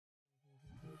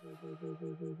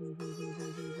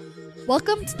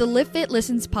Welcome to the Live Fit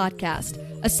Listens podcast,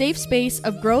 a safe space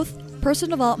of growth,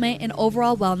 personal development, and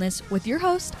overall wellness with your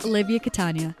host, Olivia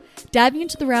Catania. Diving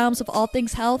into the realms of all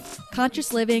things health,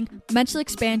 conscious living, mental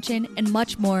expansion, and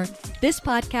much more, this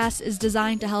podcast is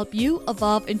designed to help you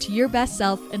evolve into your best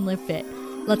self and live fit.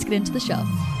 Let's get into the show.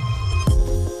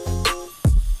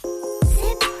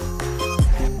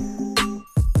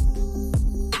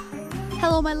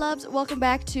 Hello, my loves. Welcome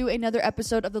back to another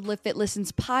episode of the Live Fit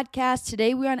Listens podcast.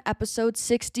 Today, we're on episode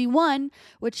 61,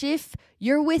 which if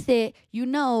you're with it, you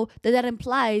know that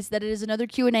implies that it is another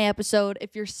Q&A episode.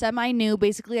 If you're semi-new,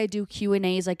 basically I do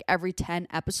Q&As like every 10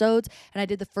 episodes, and I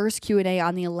did the first Q&A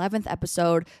on the 11th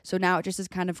episode, so now it just has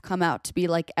kind of come out to be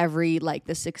like every like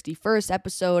the 61st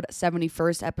episode,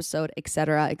 71st episode,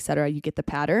 etc., etc. You get the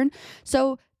pattern.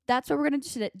 So that's what we're going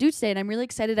to do today, and I'm really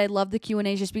excited. I love the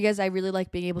Q&As just because I really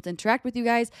like being able to interact with you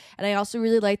guys, and I also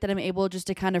really like that I'm able just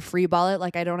to kind of freeball it.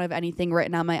 Like, I don't have anything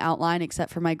written on my outline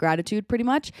except for my gratitude pretty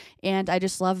much, and I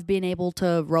just love being able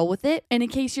to roll with it. And in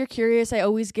case you're curious, I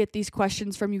always get these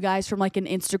questions from you guys from like an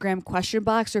Instagram question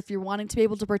box, or if you're wanting to be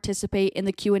able to participate in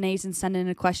the Q&As and send in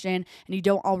a question and you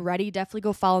don't already, definitely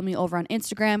go follow me over on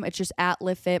Instagram. It's just at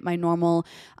LiveFit, my normal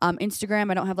Instagram.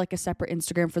 I don't have like a separate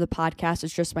Instagram for the podcast.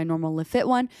 It's just my normal LiveFit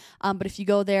one. But if you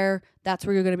go there, that's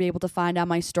where you're going to be able to find on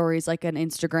my stories like an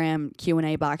Instagram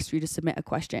Q&A box for you to submit a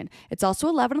question. It's also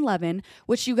 1111,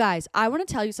 which you guys, I want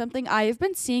to tell you something. I have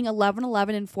been seeing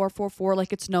 1111 and 444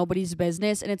 like it's nobody's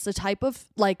business, and it's the type of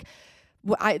like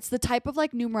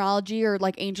numerology or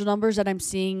like angel numbers that I'm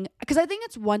seeing, because I think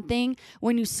it's one thing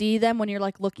when you see them when you're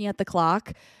like looking at the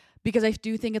clock, because I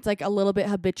do think it's like a little bit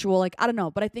habitual, like, I don't know,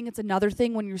 but I think it's another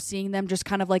thing when you're seeing them just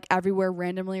kind of like everywhere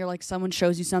randomly, or like someone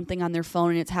shows you something on their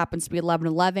phone and it happens to be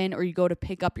 1111, or you go to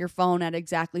pick up your phone at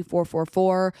exactly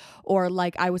 444, or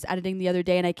like I was editing the other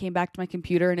day and I came back to my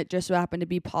computer and it just so happened to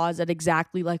be paused at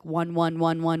exactly like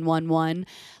 111111,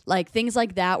 like things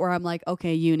like that, where I'm like,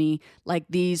 okay, uni, like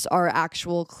these are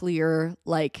actual clear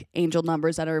like angel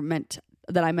numbers that I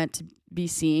meant to be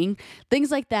seeing.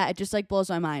 Things like that, it just like blows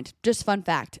my mind. Just fun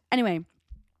fact. Anyway,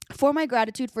 for my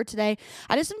gratitude for today,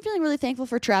 I just am feeling really thankful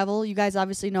for travel. You guys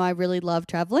obviously know I really love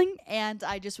traveling, and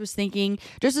I just was thinking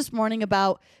just this morning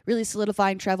about really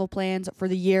solidifying travel plans for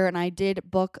the year, and I did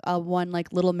book one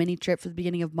like little mini trip for the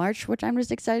beginning of March, which I'm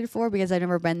just excited for because I've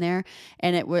never been there,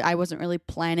 and I wasn't really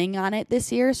planning on it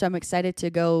this year, so I'm excited to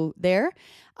go there.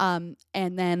 And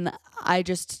then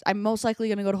I'm most likely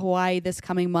going to go to Hawaii this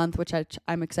coming month, which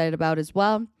I'm excited about as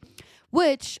well.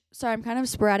 Sorry, I'm kind of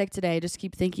sporadic today. I just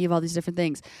keep thinking of all these different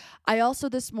things. I also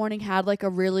this morning had like a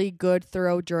really good,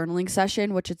 thorough journaling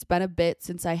session, which it's been a bit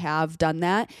since I have done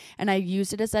that. And I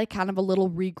used it as like kind of a little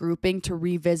regrouping to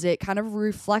revisit, kind of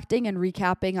reflecting and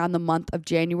recapping on the month of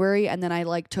January. And then I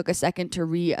like took a second to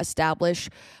reestablish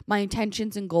my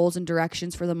intentions and goals and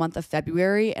directions for the month of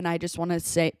February. And I just want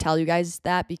to tell you guys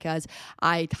that because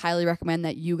I highly recommend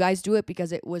that you guys do it,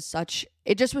 because it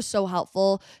just was so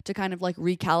helpful to kind of like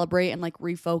recalibrate and like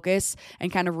refocus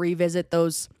and kind of revisit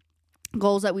those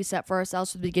goals that we set for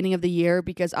ourselves at the beginning of the year,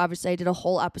 because obviously I did a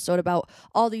whole episode about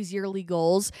all these yearly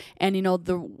goals, and you know,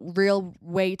 the real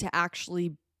way to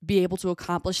actually be able to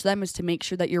accomplish them is to make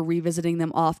sure that you're revisiting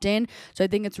them often. So I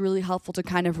think it's really helpful to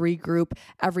kind of regroup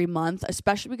every month,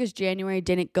 especially because January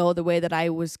didn't go the way that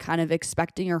I was kind of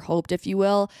expecting or hoped, if you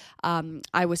will.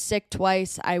 I was sick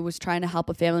twice. I was trying to help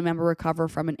a family member recover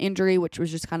from an injury, which was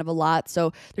just kind of a lot.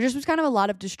 So there just was kind of a lot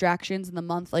of distractions, and the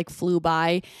month like flew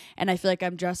by, and I feel like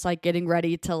I'm just like getting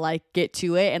ready to like get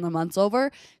to it and the month's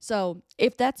over. So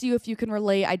if that's you, if you can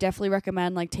relate, I definitely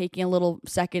recommend like taking a little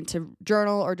second to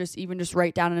journal, or just even just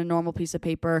write down on a normal piece of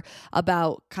paper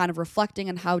about kind of reflecting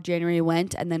on how January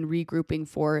went and then regrouping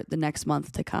for the next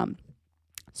month to come.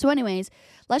 So anyways,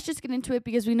 let's just get into it,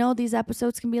 because we know these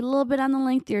episodes can be a little bit on the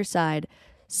lengthier side.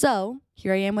 So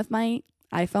here I am with my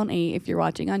iPhone 8 if you're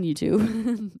watching on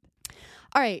YouTube.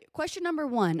 All right, question number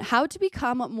 1, how to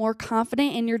become more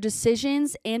confident in your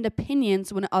decisions and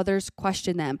opinions when others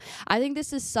question them. I think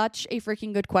this is such a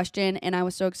freaking good question, and I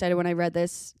was so excited when I read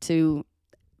this to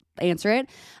answer it.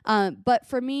 But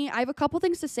for me, I have a couple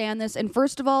things to say on this. And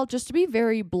first of all, just to be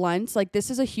very blunt, like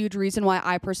this is a huge reason why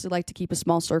I personally like to keep a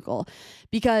small circle,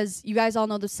 because you guys all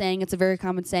know the saying, it's a very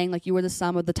common saying, like you are the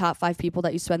sum of the top 5 people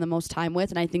that you spend the most time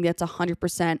with. And I think that's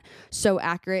 100% so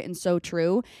accurate and so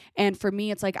true. And for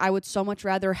me, it's like, I would so much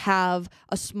rather have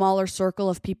a smaller circle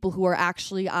of people who are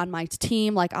actually on my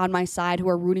team, like on my side, who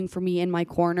are rooting for me in my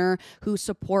corner, who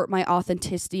support my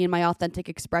authenticity and my authentic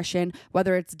expression,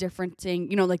 whether it's different,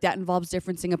 like like that involves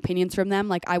differencing opinions from them.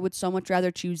 Like I would so much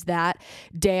rather choose that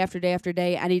day after day after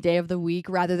day, any day of the week,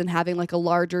 rather than having like a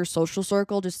larger social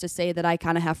circle just to say that I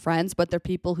kind of have friends, but they're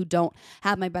people who don't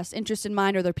have my best interest in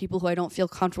mind, or they're people who I don't feel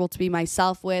comfortable to be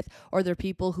myself with, or they're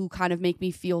people who kind of make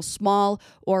me feel small,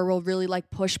 or will really like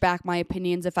push back my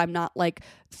opinions if I'm not like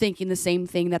thinking the same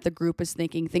thing that the group is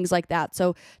thinking, things like that.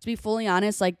 So to be fully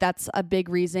honest, like that's a big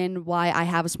reason why I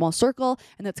have a small circle,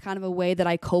 and that's kind of a way that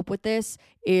I cope with this,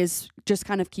 is just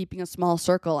kind of keeping a small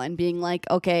circle and being like,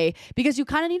 okay, because you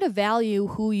kind of need to value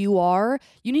who you are.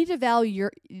 You need to value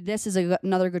this is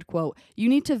another good quote. You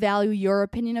need to value your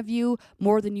opinion of you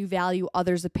more than you value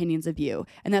others' opinions of you.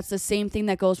 And that's the same thing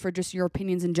that goes for just your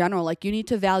opinions in general. Like you need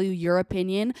to value your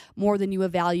opinion more than you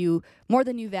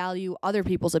value other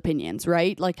people's opinions,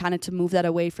 right? Like kind of to move that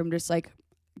away from just like,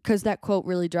 because that quote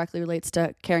really directly relates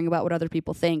to caring about what other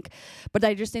people think. But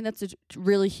I just think that's a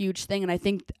really huge thing. And I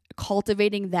think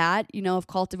cultivating that, of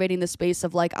cultivating the space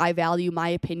of like, I value my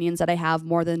opinions that I have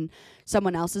more than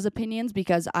someone else's opinions,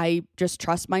 because I just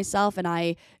trust myself and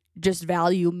I just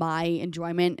value my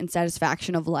enjoyment and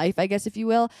satisfaction of life, I guess, if you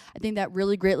will. I think that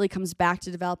really greatly comes back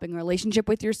to developing a relationship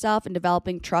with yourself and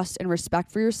developing trust and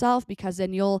respect for yourself, because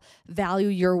then you'll value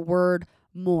your word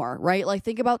more, right? Like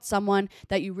think about someone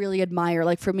that you really admire.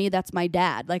 Like for me, that's my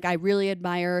dad. Like I really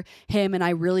admire him and I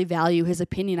really value his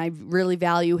opinion. I really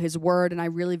value his word and I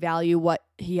really value what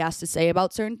he has to say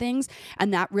about certain things.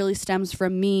 And that really stems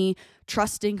from me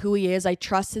trusting who he is. I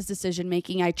trust his decision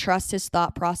making. I trust his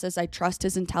thought process. I trust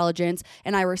his intelligence,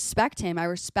 and I respect him. I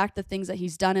respect the things that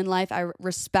he's done in life. I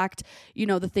respect,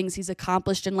 the things he's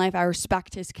accomplished in life. I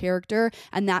respect his character,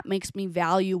 and that makes me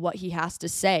value what he has to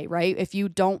say, right? If you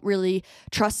don't really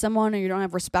trust someone or you don't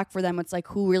have respect for them, it's like,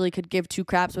 who really could give two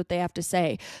craps what they have to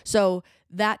say? So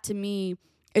that to me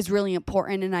is really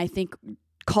important. And I think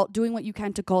doing what you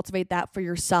can to cultivate that for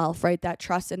yourself, right? That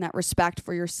trust and that respect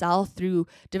for yourself through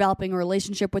developing a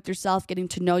relationship with yourself, getting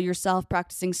to know yourself,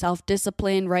 practicing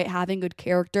self-discipline, right? Having good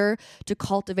character to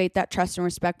cultivate that trust and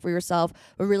respect for yourself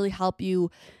will really help you,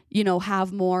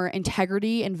 have more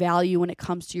integrity and value when it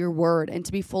comes to your word. And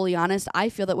to be fully honest, I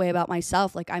feel that way about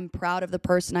myself. Like I'm proud of the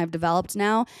person I've developed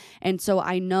now. And so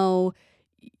I know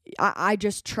I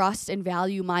just trust and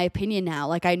value my opinion now.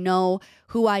 Like I know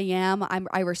who I am.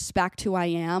 I respect who I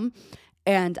am.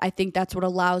 And I think that's what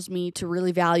allows me to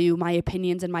really value my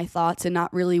opinions and my thoughts and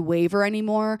not really waver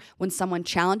anymore when someone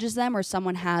challenges them or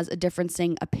someone has a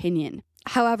differencing opinion.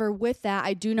 However, with that,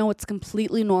 I do know it's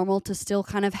completely normal to still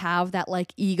kind of have that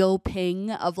like ego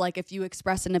ping of like, if you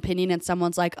express an opinion and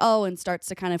someone's like, oh, and starts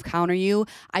to kind of counter you.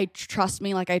 Trust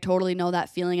me, like I totally know that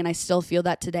feeling, and I still feel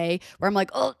that today, where I'm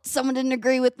like, oh, someone didn't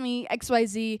agree with me,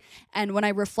 XYZ. And when I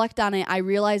reflect on it, I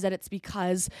realize that it's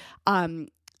because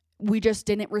we just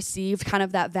didn't receive kind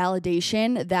of that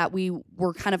validation that we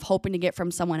were kind of hoping to get from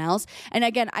someone else. And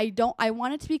again, I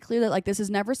want it to be clear that like this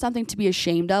is never something to be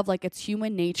ashamed of. Like it's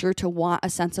human nature to want a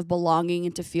sense of belonging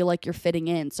and to feel like you're fitting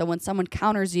in. So when someone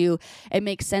counters you, it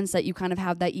makes sense that you kind of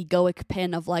have that egoic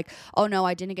pin of like, oh no,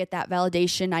 I didn't get that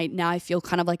validation. Now I feel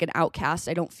kind of like an outcast.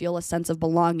 I don't feel a sense of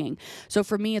belonging. So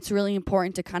for me, it's really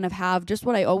important to kind of have just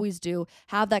what I always do,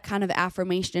 have that kind of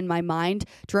affirmation in my mind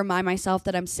to remind myself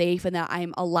that I'm safe and that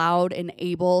I'm allowed and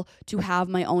able to have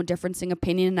my own differencing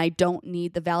opinion, and I don't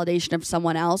need the validation of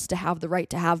someone else to have the right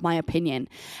to have my opinion.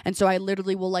 And so I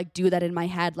literally will like do that in my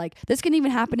head. Like this can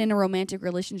even happen in a romantic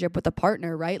relationship with a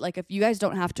partner, right? Like if you guys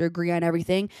don't have to agree on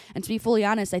everything, and to be fully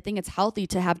honest, I think it's healthy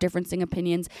to have differencing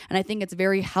opinions, and I think it's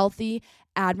very healthy,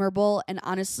 admirable, and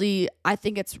honestly, I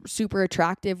think it's super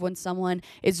attractive when someone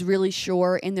is really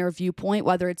sure in their viewpoint,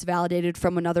 whether it's validated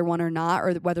from another one or not,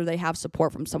 or whether they have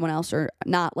support from someone else or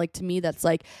not. Like to me,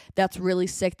 that's really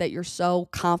sick that you're so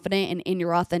confident and in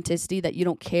your authenticity that you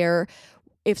don't care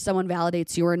if someone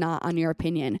validates you or not on your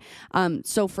opinion.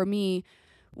 So for me,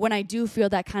 when I do feel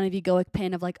that kind of egoic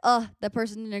pin of like, oh, that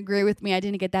person didn't agree with me, I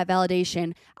didn't get that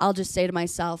validation, I'll just say to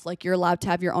myself, like, you're allowed to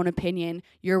have your own opinion.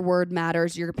 Your word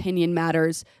matters. Your opinion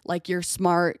matters. Like, you're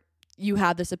smart. You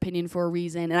have this opinion for a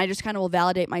reason. And I just kind of will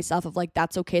validate myself of like,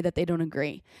 that's okay that they don't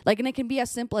agree. Like, and it can be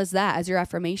as simple as that, as your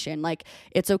affirmation. Like,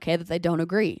 it's okay that they don't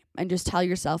agree. And just tell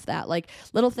yourself that. Like,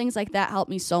 little things like that help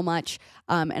me so much.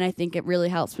 And I think it really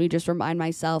helps me just remind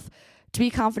myself to be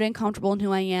confident, comfortable in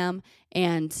who I am.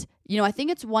 And I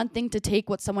think it's one thing to take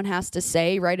what someone has to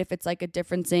say, right? If it's like a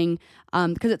differencing,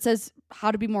 because it says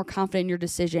how to be more confident in your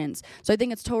decisions. So I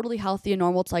think it's totally healthy and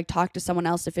normal to like talk to someone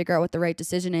else to figure out what the right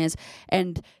decision is.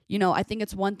 And, I think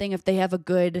it's one thing if they have a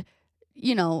good,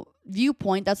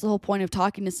 viewpoint, that's the whole point of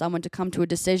talking to someone, to come to a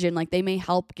decision. Like, they may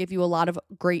help give you a lot of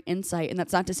great insight. And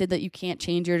that's not to say that you can't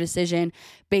change your decision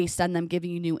based on them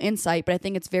giving you new insight. But I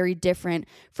think it's very different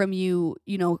from you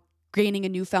gaining a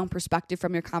newfound perspective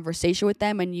from your conversation with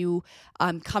them, and you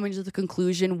coming to the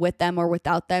conclusion with them or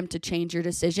without them to change your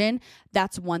decision.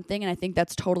 That's one thing, and I think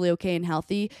that's totally okay and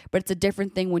healthy. But it's a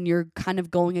different thing when you're kind of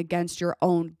going against your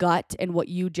own gut and what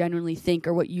you genuinely think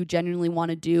or what you genuinely want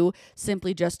to do,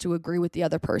 simply just to agree with the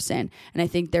other person. And I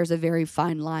think there's a very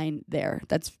fine line there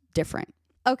that's different.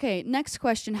 Okay, next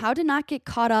question. How to not get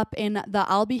caught up in the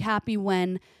I'll be happy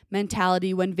when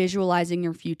mentality when visualizing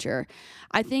your future?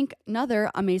 I think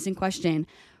another amazing question.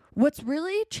 What's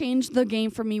really changed the game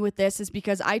for me with this is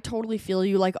because I totally feel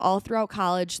you. Like, all throughout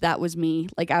college, that was me.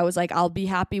 Like, I was like, I'll be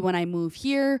happy when I move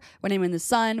here, when I'm in the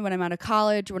sun, when I'm out of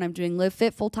college, when I'm doing Live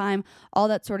Fit full time, all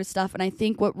that sort of stuff. And I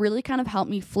think what really kind of helped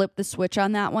me flip the switch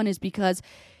on that one is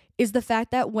the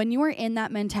fact that when you are in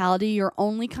that mentality, you're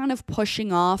only kind of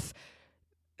pushing off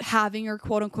having your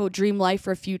quote unquote dream life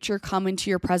or future come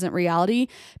into your present reality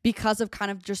because of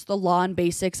kind of just the law and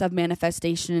basics of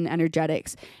manifestation and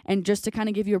energetics. And just to kind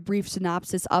of give you a brief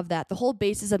synopsis of that, the whole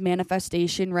basis of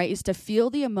manifestation, right, is to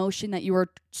feel the emotion that you are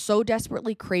so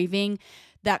desperately craving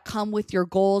that come with your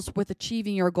goals, with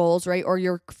achieving your goals, right? Or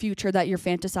your future that you're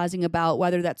fantasizing about,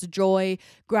 whether that's joy,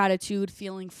 gratitude,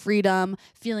 feeling freedom,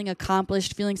 feeling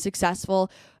accomplished, feeling successful.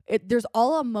 There's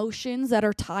all emotions that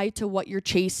are tied to what you're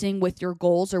chasing with your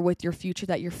goals or with your future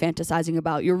that you're fantasizing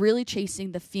about. You're really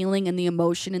chasing the feeling and the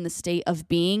emotion and the state of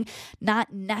being,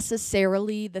 not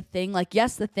necessarily the thing. Like,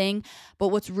 yes, the thing, but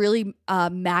what's really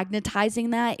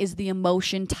magnetizing that is the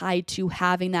emotion tied to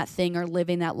having that thing or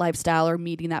living that lifestyle or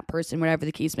meeting that person, whatever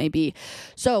the case may be.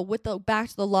 So back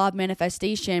to the law of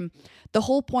manifestation, the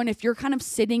whole point, if you're kind of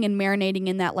sitting and marinating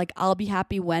in that, like, I'll be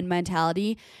happy when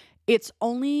mentality, it's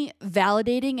only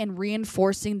validating and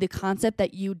reinforcing the concept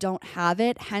that you don't have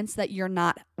it, hence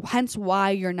why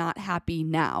you're not happy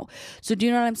now. So do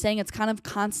you know what I'm saying? It's kind of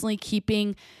constantly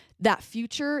keeping that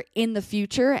future in the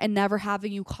future and never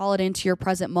having you call it into your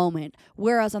present moment.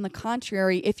 Whereas on the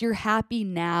contrary, if you're happy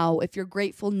now, if you're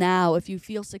grateful now, if you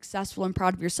feel successful and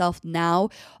proud of yourself now,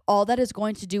 all that is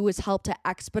going to do is help to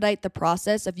expedite the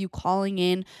process of you calling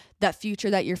in that future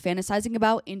that you're fantasizing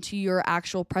about into your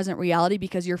actual present reality,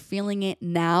 because you're feeling it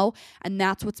now, and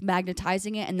that's what's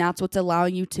magnetizing it, and that's what's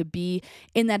allowing you to be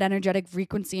in that energetic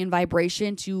frequency and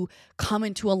vibration to come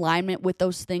into alignment with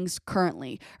those things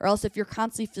currently. Or else if you're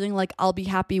constantly feeling like I'll be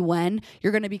happy when,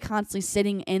 you're going to be constantly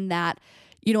sitting in that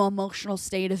emotional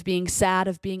state of being sad,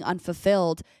 of being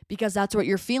unfulfilled, because that's what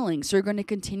you're feeling. So you're going to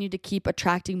continue to keep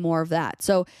attracting more of that.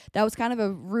 So that was kind of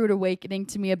a rude awakening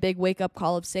to me, a big wake up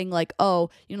call of saying like, oh,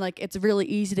 like it's really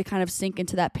easy to kind of sink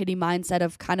into that pity mindset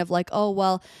of kind of like, oh,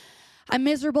 well, I'm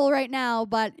miserable right now,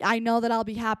 but I know that I'll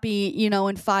be happy,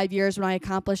 in 5 years when I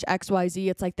accomplish XYZ.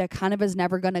 It's like that kind of is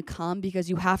never going to come, because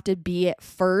you have to be it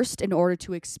first in order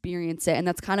to experience it. And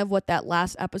that's kind of what that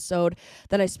last episode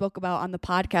that I spoke about on the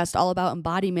podcast, all about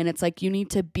embodiment. It's like you need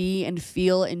to be and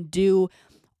feel and do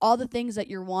all the things that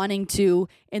you're wanting to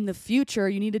in the future.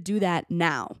 You need to do that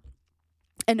now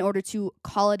in order to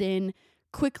call it in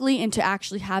quickly and to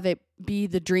actually have it be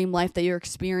the dream life that you're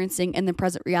experiencing in the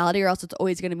present reality, or else it's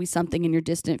always going to be something in your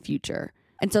distant future.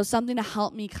 And so something to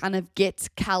help me kind of get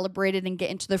calibrated and get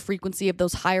into the frequency of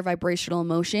those higher vibrational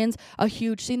emotions, a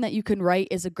huge thing that you can write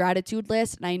is a gratitude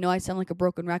list. And I know I sound like a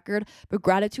broken record, but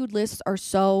gratitude lists are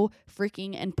so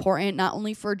freaking important, not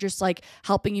only for just like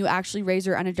helping you actually raise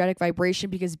your energetic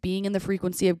vibration, because being in the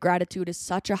frequency of gratitude is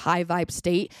such a high vibe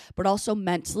state, but also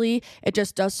mentally, it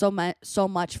just does so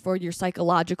much for your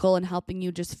psychological and helping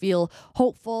you just feel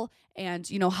hopeful and,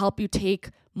 help you take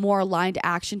more aligned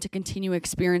action to continue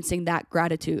experiencing that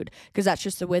gratitude, because that's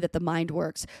just the way that the mind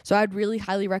works. So I'd really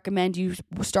highly recommend you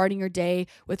starting your day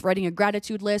with writing a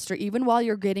gratitude list, or even while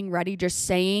you're getting ready, just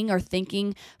saying or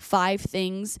thinking 5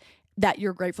 things that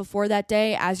you're grateful for that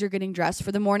day as you're getting dressed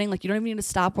for the morning. Like, you don't even need to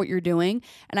stop what you're doing.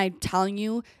 And I'm telling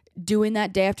you, doing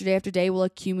that day after day after day will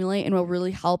accumulate and will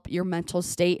really help your mental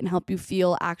state and help you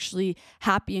feel actually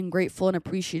happy and grateful and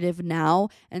appreciative now,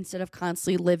 instead of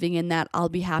constantly living in that I'll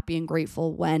be happy and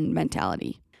grateful when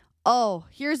mentality. Oh,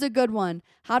 here's a good one.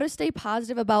 How to stay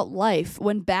positive about life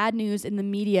when bad news in the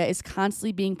media is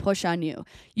constantly being pushed on you.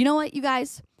 You know what, you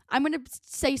guys? I'm going to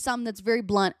say something that's very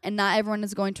blunt, and not everyone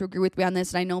is going to agree with me on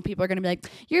this. And I know people are going to be like,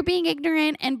 you're being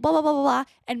ignorant and blah, blah, blah, blah, blah.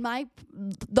 And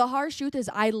the harsh truth is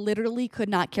I literally could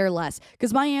not care less,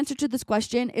 because my answer to this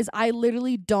question is I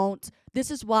literally don't. This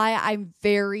is why I'm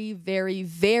very, very,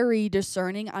 very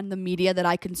discerning on the media that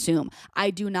I consume.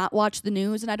 I do not watch the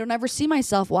news, and I don't ever see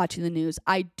myself watching the news.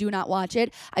 I do not watch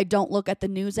it. I don't look at the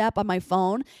news app on my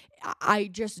phone. I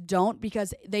just don't,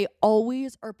 because they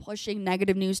always are pushing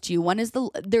negative news to you.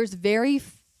 There's very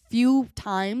few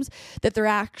times that they're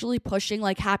actually pushing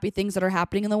like happy things that are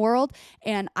happening in the world,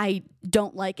 and I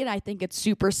don't like it. I think it's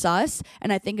super sus,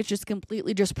 and I think it's just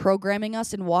completely just programming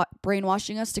us and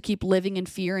brainwashing us to keep living in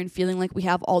fear and feeling like we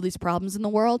have all these problems in the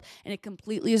world, and it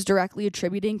completely is directly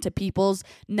attributing to people's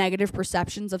negative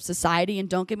perceptions of society. And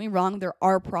don't get me wrong, there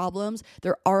are problems,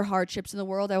 there are hardships in the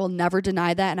world. I will never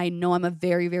deny that, and I know I'm a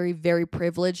very, very, very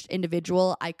privileged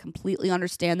individual. I completely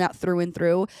understand that through and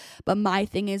through. But my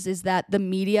thing is that the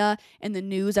media and the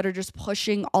news that are just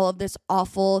pushing all of this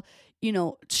awful,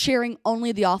 sharing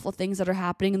only the awful things that are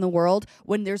happening in the world,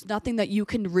 when there's nothing that you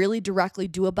can really directly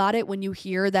do about it. When you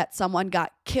hear that someone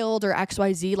got killed or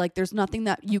XYZ, like there's nothing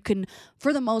that you can,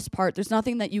 for the most part, there's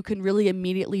nothing that you can really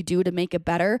immediately do to make it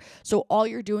better. So all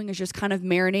you're doing is just kind of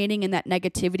marinating in that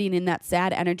negativity and in that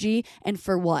sad energy. And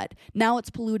for what? Now it's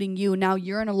polluting you. Now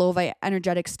you're in a low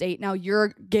energetic state. Now you're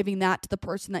giving that to the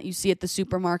person that you see at the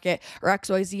supermarket or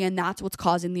XYZ. And that's what's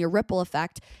causing the ripple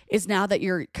effect, is now that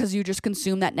because you just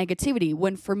consume that negativity.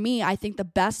 When for me, I think the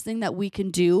best thing that we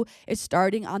can do is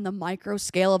starting on the micro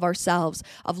scale of ourselves,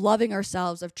 of loving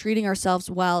ourselves, of treating ourselves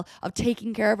well, of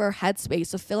taking care of our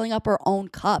headspace, of filling up our own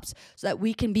cups so that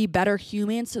we can be better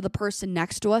humans to the person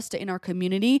next to us, to in our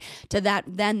community, to that.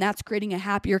 Then that's creating a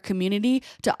happier community,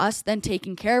 to us then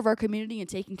taking care of our community and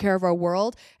taking care of our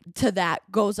world, to that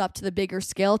goes up to the bigger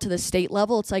scale, to the state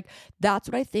level. It's like, that's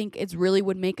what I think is really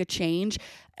would make a change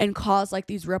and cause like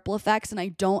these ripple effects. And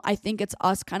I think it's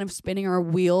us kind of spinning our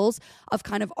wheels of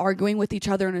kind of arguing with each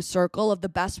other in a circle of the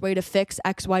best way to fix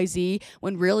XYZ,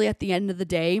 when really at the end of the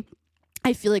day,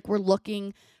 I feel like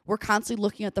we're constantly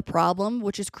looking at the problem,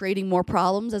 which is creating more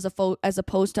problems, as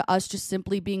opposed to us just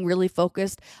simply being really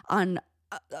focused on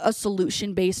a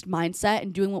solution-based mindset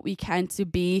and doing what we can to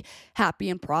be happy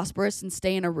and prosperous and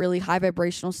stay in a really high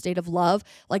vibrational state of love.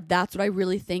 Like that's what I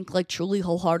really think, like truly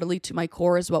wholeheartedly to my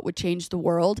core, is what would change the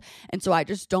world. And so I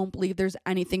just don't believe there's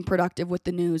anything productive with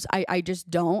the news. I just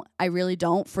don't. I really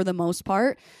don't, for the most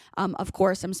part. Of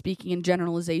course, I'm speaking in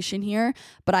generalization here,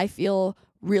 but I feel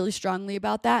really strongly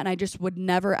about that, and I just would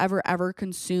never, ever, ever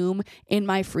consume in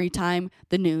my free time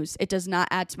the news. It does not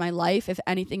add to my life. If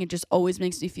anything, it just always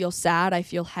makes me feel sad. I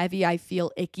feel heavy. I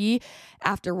feel icky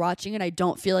after watching it. I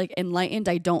don't feel like enlightened.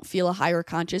 I don't feel a higher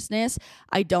consciousness.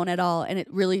 I don't at all, and it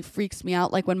really freaks me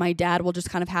out. Like when my dad will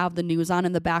just kind of have the news on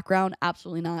in the background.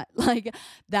 Absolutely not. Like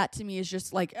that to me is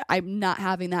just like, I'm not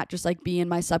having that just like be in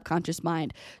my subconscious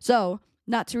mind. So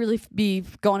not to really be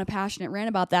going a passionate rant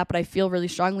about that, but I feel really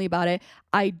strongly about it.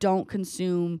 I don't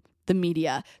consume the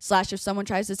media. / if someone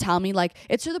tries to tell me, like,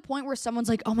 it's to the point where someone's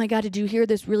like, oh my God, did you hear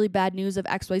this really bad news of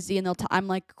XYZ? And I'm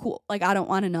like, cool. Like, I don't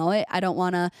want to know it. I don't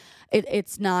want to,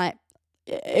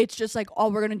 it's just like,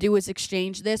 all we're going to do is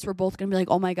exchange this. We're both going to be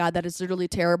like, oh my God, that is literally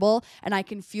terrible. And I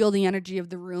can feel the energy of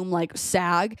the room like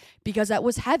sag, because that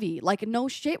was heavy. Like, no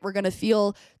shit, we're going to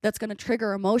feel, that's going to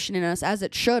trigger emotion in us, as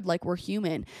it should, like we're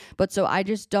human. But so I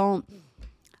just don't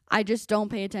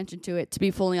pay attention to it, to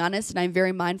be fully honest. And I'm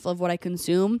very mindful of what I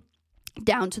consume,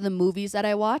 down to the movies that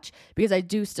I watch, because I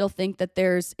do still think that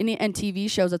there's, and TV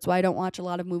shows, that's why I don't watch a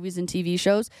lot of movies and TV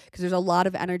shows, because there's a lot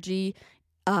of energy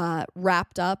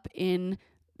wrapped up in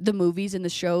the movies and the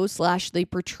shows / they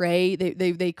portray,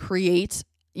 they create,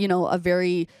 a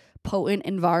very potent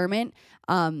environment.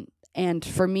 And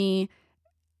for me,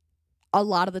 a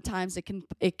lot of the times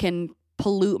it can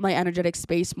pollute my energetic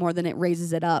space more than it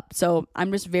raises it up. So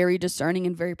I'm just very discerning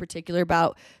and very particular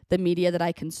about the media that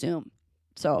I consume.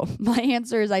 So my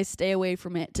answer is I stay away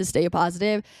from it to stay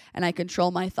positive, and I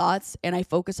control my thoughts, and I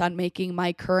focus on making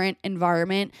my current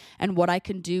environment and what I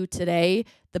can do today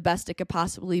the best it could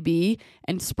possibly be,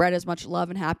 and spread as much love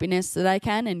and happiness that I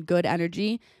can and good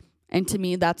energy. And to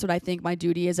me, that's what I think my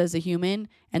duty is as a human,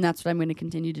 and that's what I'm going to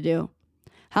continue to do.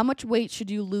 How much weight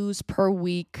should you lose per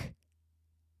week,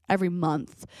 every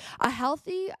month? A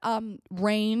healthy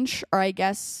range, or I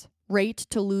guess rate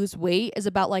to lose weight, is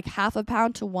about like 0.5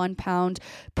 pound to 1 pound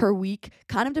per week,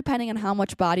 kind of depending on how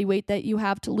much body weight that you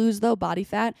have to lose, though, body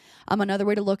fat. Another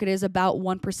way to look at it is about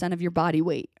 1% of your body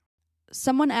weight.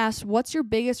 Someone asked, what's your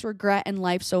biggest regret in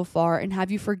life so far, and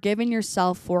have you forgiven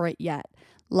yourself for it yet?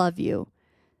 Love you.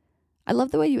 I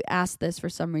love the way you asked this for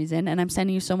some reason, and I'm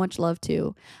sending you so much love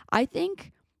too. I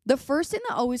think the first thing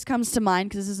that always comes to mind,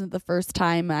 because this isn't the first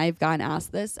time I've gotten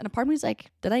asked this, and a part of me is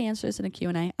like, did I answer this in a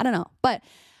Q&A? I don't know. But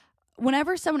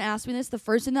whenever someone asks me this, the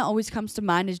first thing that always comes to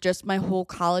mind is just my whole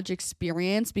college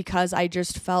experience, because I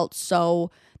just felt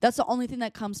so, that's the only thing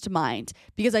that comes to mind,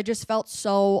 because I just felt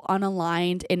so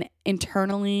unaligned and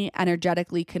internally,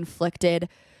 energetically conflicted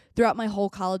throughout my whole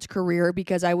college career,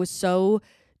 because I was so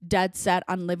dead set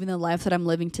on living the life that I'm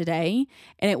living today.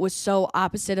 And it was so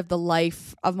opposite of the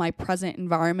life of my present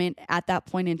environment at that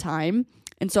point in time.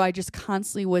 And so I just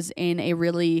constantly was in a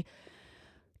really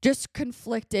just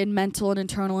conflicted mental and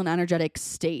internal and energetic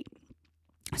state.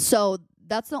 So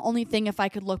that's the only thing, if I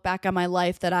could look back on my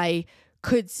life, that I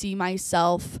could see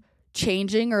myself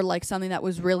changing, or like something that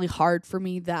was really hard for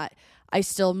me that I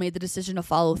still made the decision to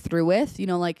follow through with. You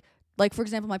know, like for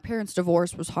example, my parents'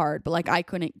 divorce was hard, but like I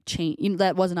couldn't change, you know,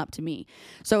 that wasn't up to me.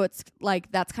 So it's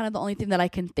like, that's kind of the only thing that I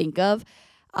can think of.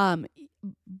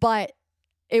 But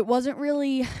it wasn't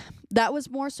really, that was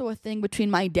more so a thing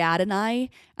between my dad and I,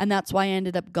 and that's why I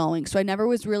ended up going. So I never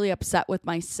was really upset with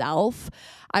myself.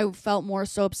 I felt more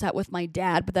so upset with my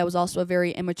dad, but that was also a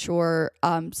very immature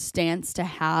stance to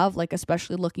have, like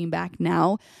especially looking back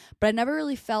now. But I never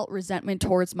really felt resentment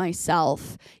towards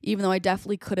myself, even though I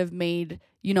definitely could have made,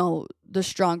 you know, the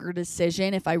stronger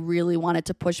decision if I really wanted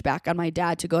to push back on my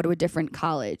dad to go to a different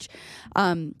college.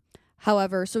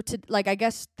 However, so to like, I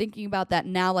guess thinking about that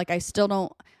now, like I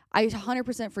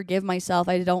 100% forgive myself.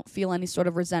 I don't feel any sort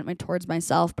of resentment towards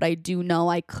myself, but I do know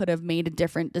I could have made a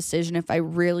different decision if I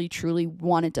really truly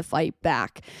wanted to fight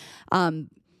back.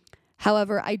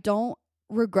 However, I don't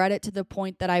regret it to the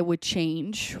point that I would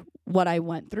change what I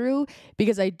went through,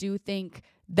 because I do think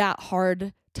that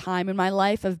hard time in my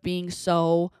life of being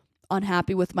so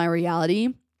unhappy with my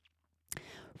reality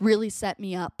really set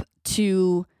me up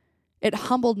to, it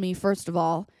humbled me, first of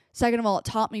all. Second of all, it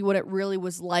taught me what it really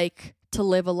was like to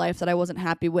live a life that I wasn't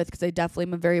happy with, because I definitely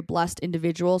am a very blessed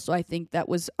individual. So I think that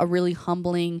was a really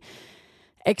humbling,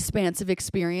 expansive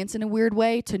experience in a weird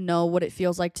way, to know what it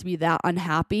feels like to be that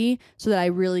unhappy, so that I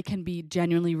really can be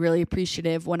genuinely really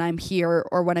appreciative when I'm here,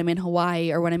 or when I'm in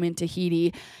Hawaii, or when I'm in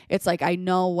Tahiti. It's like I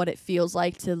know what it feels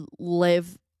like to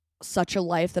live such a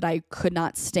life that I could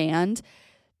not stand.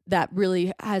 That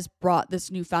really has brought this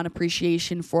newfound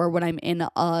appreciation for when I'm in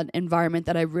an environment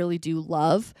that I really do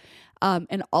love.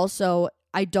 And also,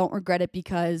 I don't regret it,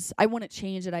 because I wouldn't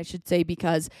change it, I should say,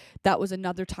 because that was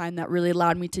another time that really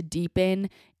allowed me to deepen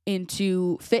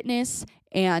into fitness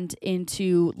and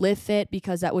into Live Fit,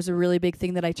 because that was a really big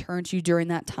thing that I turned to during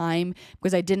that time,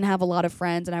 because I didn't have a lot of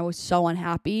friends and I was so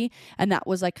unhappy, and that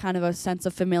was like kind of a sense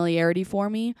of familiarity for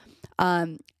me.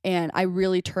 And I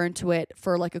really turned to it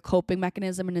for like a coping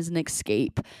mechanism and as an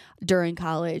escape during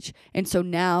college. And so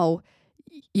now,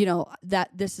 you know,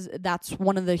 that's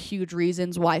one of the huge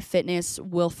reasons why fitness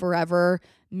will forever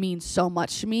mean so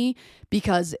much to me,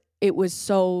 because it was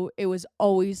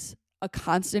always a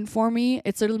constant for me.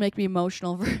 It's literally make me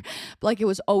emotional, but like it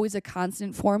was always a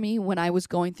constant for me when I was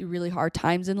going through really hard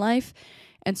times in life.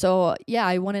 And so,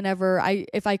 yeah,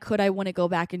 if I could, I wouldn't go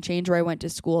back and change where I went to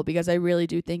school, because I really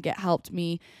do think it helped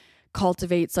me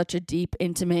cultivate such a deep,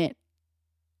 intimate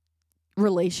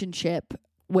relationship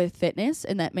with fitness.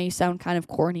 And that may sound kind of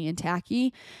corny and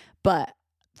tacky, but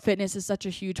fitness is such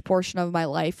a huge portion of my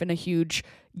life and a huge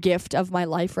gift of my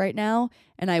life right now.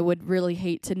 And I would really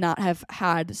hate to not have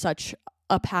had such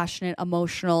a passionate,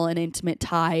 emotional, and intimate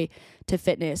tie to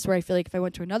fitness, where I feel like if I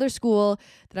went to another school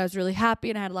that I was really happy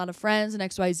and I had a lot of friends and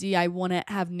XYZ, I wouldn't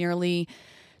have nearly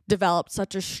developed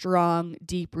such a strong,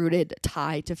 deep-rooted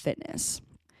tie to fitness.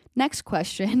 Next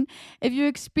question. If you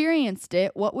experienced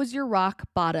it, what was your rock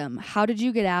bottom? How did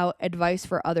you get out? Advice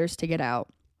for others to get out.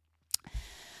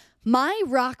 My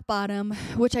rock bottom,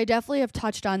 which I definitely have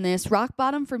touched on this, rock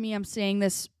bottom for me, I'm saying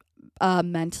this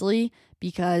mentally,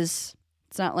 because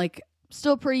it's not like,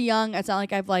 still pretty young. It's not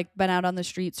like I've like been out on the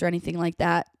streets or anything like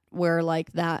that, where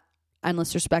like that,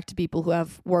 endless respect to people who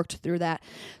have worked through that.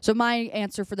 So my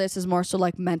answer for this is more so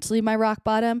like mentally my rock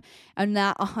bottom, and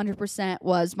that 100%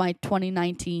 was my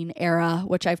 2019 era,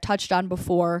 which I've touched on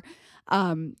before.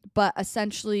 But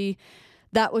essentially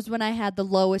that was when I had the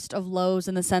lowest of lows,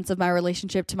 in the sense of my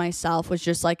relationship to myself was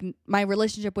just like, my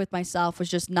relationship with myself was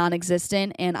just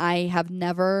non-existent. And I have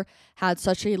never had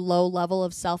such a low level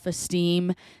of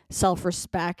self-esteem,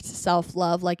 self-respect,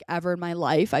 self-love like ever in my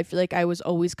life. I feel like I was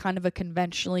always kind of a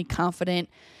conventionally confident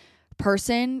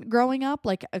person growing up,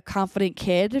 like a confident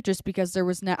kid, just because there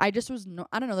was I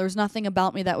don't know, there was nothing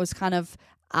about me that was kind of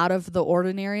out of the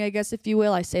ordinary, I guess, if you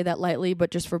will. I say that lightly,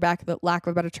 but just for lack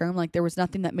of a better term, like there was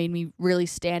nothing that made me really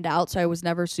stand out. So I was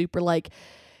never super like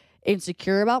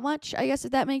insecure about much, I guess,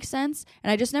 if that makes sense.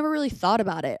 And I just never really thought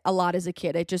about it a lot as a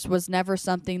kid. It just was never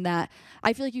something that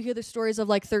I feel like you hear the stories of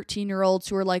like 13-year-olds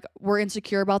who are like, were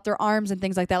insecure about their arms and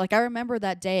things like that. Like I remember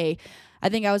that day, I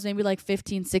think I was maybe like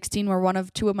 15, 16, where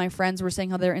two of my friends were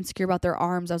saying how they're insecure about their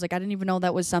arms. I was like, I didn't even know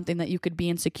that was something that you could be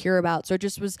insecure about. So I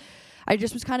just was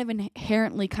kind of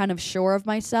inherently kind of sure of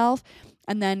myself.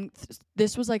 And then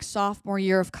this was like sophomore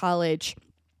year of college.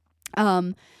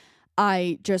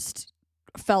 I just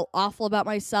felt awful about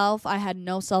myself. I had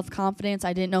no self-confidence.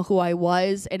 I didn't know who I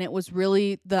was. And it was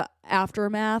really the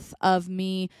aftermath of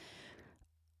me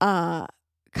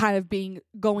kind of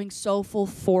going so full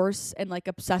force and like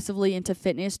obsessively into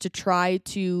fitness to try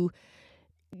to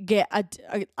get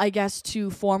I guess to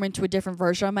form into a different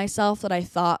version of myself that I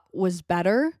thought was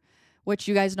better, which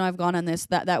you guys know I've gone on this,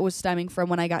 that was stemming from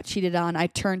when I got cheated on. I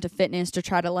turned to fitness to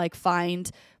try to like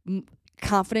find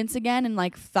confidence again and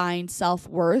like find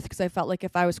self-worth, because I felt like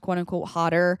if I was quote unquote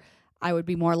hotter, I would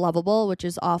be more lovable, which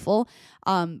is awful.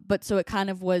 But so it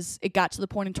got to the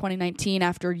point in 2019,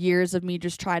 after years of me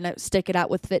just trying to stick it out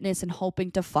with fitness and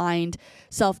hoping to find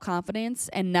self-confidence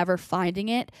and never finding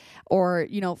it, or,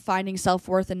 finding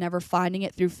self-worth and never finding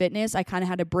it through fitness. I kind of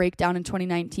had a breakdown in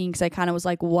 2019 because I kind of was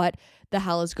like, what the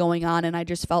hell is going on? And I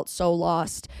just felt so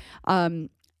lost.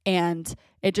 And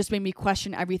it just made me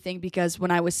question everything, because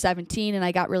when I was 17 and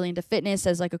I got really into fitness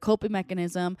as like a coping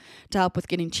mechanism to help with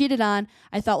getting cheated on,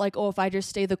 I thought like, oh, if I just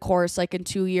stay the course, like in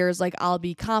 2 years, like I'll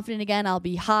be confident again, I'll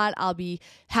be hot, I'll be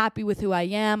happy with who I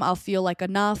am, I'll feel like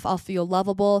enough, I'll feel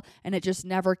lovable. And it just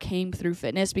never came through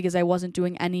fitness because I wasn't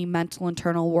doing any mental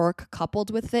internal work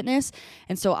coupled with fitness.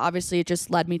 And so obviously it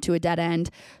just led me to a dead end.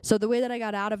 So the way that I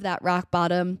got out of that rock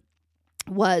bottom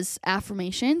was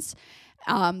affirmations.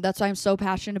 That's why I'm so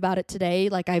passionate about it today.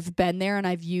 Like I've been there and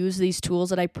I've used these tools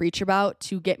that I preach about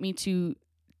to get me to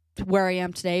where I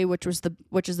am today, which is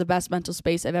the best mental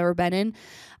space I've ever been in.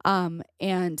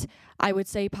 And I would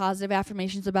say positive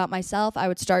affirmations about myself. I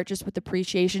would start just with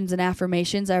appreciations and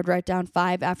affirmations. I would write down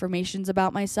 5 affirmations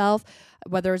about myself,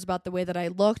 whether it's about the way that I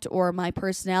looked or my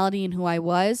personality and who I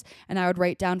was. And I would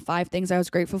write down 5 things I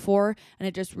was grateful for. And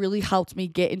it just really helped me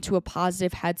get into a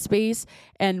positive headspace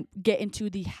and get into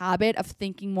the habit of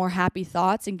thinking more happy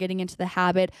thoughts and getting into the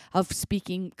habit of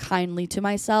speaking kindly to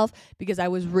myself, because I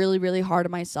was really, really hard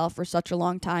on myself for such a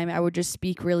long time. I would just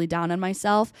speak really down on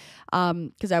myself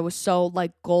because I was so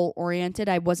like goal oriented.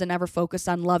 I wasn't ever focused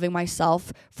on loving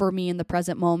myself for me in the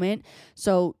present moment.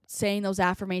 So saying those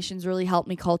affirmations really helped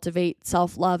me cultivate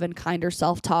self-love and kinder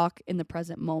self-talk in the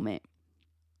present moment.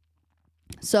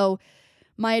 So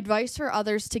my advice for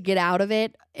others to get out of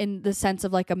it in the sense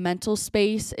of like a mental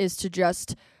space is to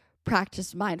just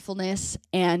practice mindfulness.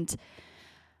 And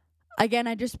again,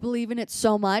 I just believe in it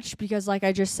so much because like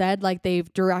I just said, like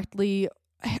they've directly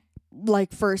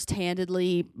like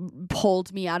first-handedly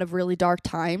pulled me out of really dark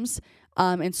times.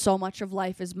 And so much of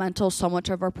life is mental. So much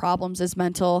of our problems is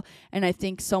mental. And I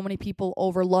think so many people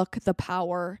overlook the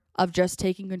power of just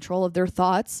taking control of their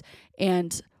thoughts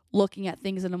and looking at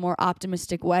things in a more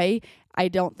optimistic way. I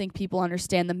don't think people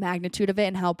understand the magnitude of it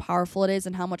and how powerful it is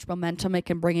and how much momentum it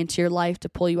can bring into your life to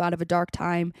pull you out of a dark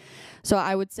time. So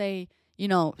I would say,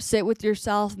 sit with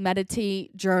yourself,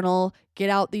 meditate, journal,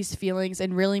 get out these feelings,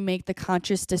 and really make the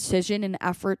conscious decision and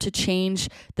effort to change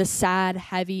the sad,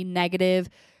 heavy, negative,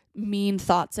 mean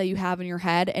thoughts that you have in your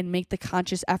head, and make the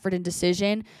conscious effort and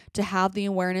decision to have the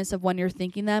awareness of when you're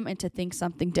thinking them and to think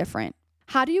something different.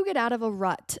 How do you get out of a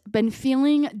rut? Been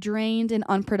feeling drained and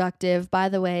unproductive. By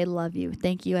the way, love you.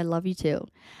 Thank you. I love you too.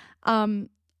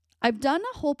 I've done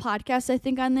a whole podcast, I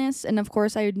think, on this. And of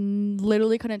course, I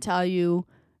literally couldn't tell you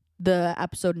the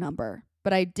episode number,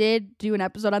 but I did do an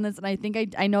episode on this, and I think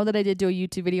I know that I did do a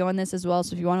YouTube video on this as well.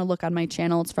 So if you want to look on my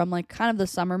channel, it's from like kind of the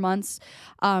summer months.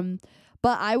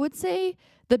 But I would say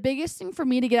the biggest thing for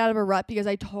me to get out of a rut, because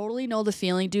I totally know the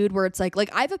feeling, dude, where it's like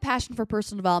I have a passion for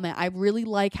personal development. I really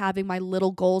like having my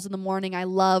little goals in the morning. I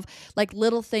love like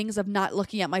little things of not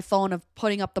looking at my phone, of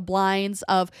putting up the blinds,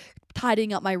 of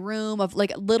tidying up my room, of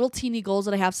like little teeny goals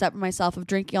that I have set for myself, of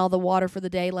drinking all the water for the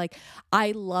day. Like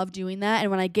I love doing that.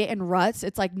 And when I get in ruts,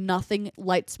 it's like nothing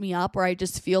lights me up, or I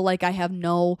just feel like I have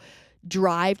no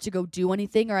drive to go do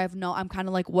anything, or I'm kind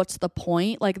of like, what's the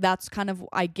point? Like that's kind of,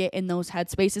 I get in those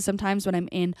headspaces sometimes when I'm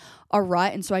in a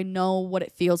rut. And so I know what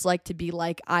it feels like to be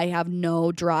like, I have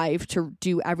no drive to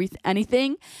do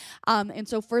anything. And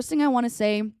so first thing I want to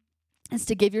say is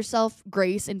to give yourself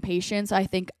grace and patience. I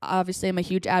think obviously I'm a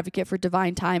huge advocate for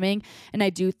divine timing, and I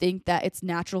do think that it's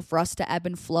natural for us to ebb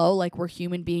and flow. Like, we're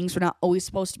human beings. We're not always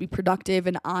supposed to be productive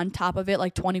and on top of it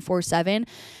like 24/7.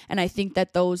 And I think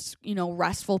that those,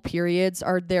 restful periods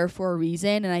are there for a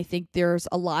reason. And I think there's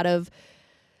a lot of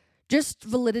just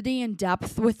validity and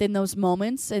depth within those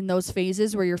moments and those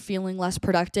phases where you're feeling less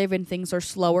productive and things are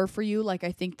slower for you. Like,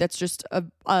 I think that's just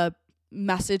a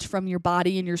message from your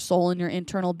body and your soul and your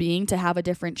internal being to have a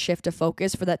different shift of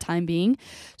focus for that time being.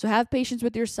 So have patience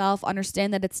with yourself,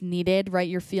 understand that it's needed, right?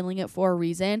 You're feeling it for a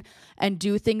reason, and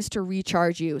do things to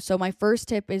recharge you. So my first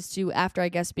tip is to, after I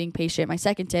guess being patient, my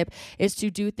second tip is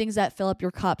to do things that fill up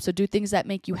your cup. So do things that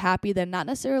make you happy that not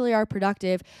necessarily are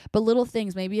productive, but little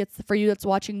things. Maybe it's for you that's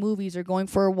watching movies or going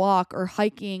for a walk or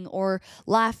hiking or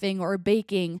laughing or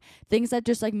baking, things that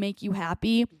just like make you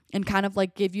happy and kind of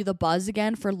like give you the buzz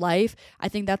again for life. I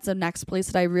think that's the next place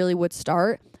that I really would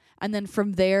start. And then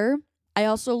from there, I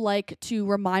also like to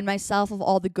remind myself of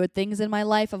all the good things in my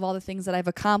life, of all the things that I've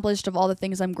accomplished, of all the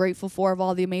things I'm grateful for, of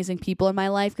all the amazing people in my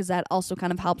life, because that also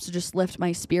kind of helps to just lift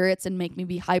my spirits and make me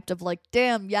be hyped of like,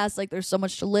 damn, yes, like there's so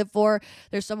much to live for,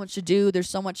 there's so much to do, there's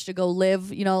so much to go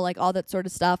live, like all that sort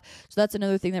of stuff. So that's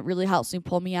another thing that really helps me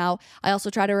pull me out. I also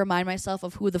try to remind myself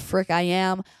of who the frick I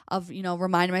am, of,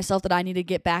 reminding myself that I need to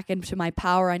get back into my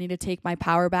power, I need to take my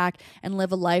power back and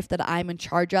live a life that I'm in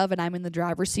charge of and I'm in the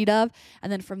driver's seat of.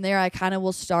 And then from there, I kind of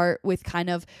will start with kind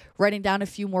of writing down a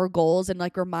few more goals and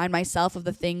like remind myself of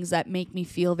the things that make me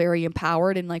feel very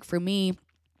empowered. And like for me,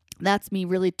 that's me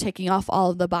really ticking off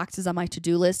all of the boxes on my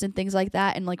to-do list and things like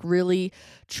that, and like really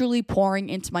truly pouring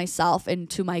into myself and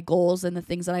to my goals and the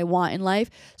things that I want in life.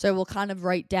 So I will kind of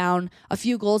write down a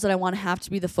few goals that I want to have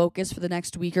to be the focus for the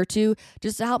next week or two,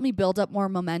 just to help me build up more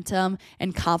momentum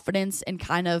and confidence and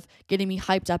kind of getting me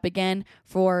hyped up again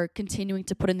for continuing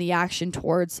to put in the action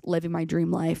towards living my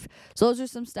dream life. So those are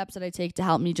some steps that I take to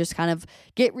help me just kind of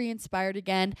get re-inspired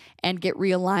again and get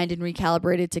realigned and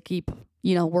recalibrated to keep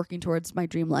working towards my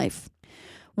dream life.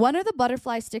 When are the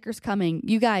butterfly stickers coming?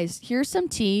 You guys, here's some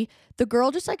tea. The girl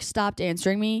just like stopped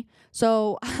answering me.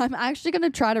 So I'm actually going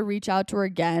to try to reach out to her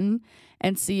again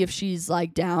and see if she's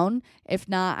like down. If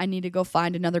not, I need to go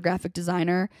find another graphic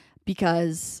designer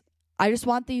because I just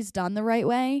want these done the right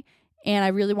way. And I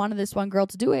really wanted this one girl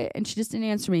to do it and she just didn't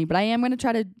answer me. But I am going to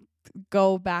try to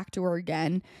go back to her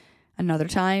again another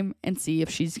time and see if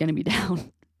she's going to be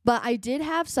down. But I did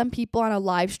have some people on a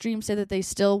live stream say that they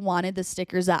still wanted the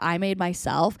stickers that I made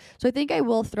myself. So I think I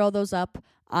will throw those up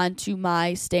onto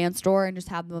my Stan store and just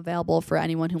have them available for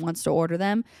anyone who wants to order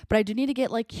them. But I do need to get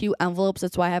like cute envelopes.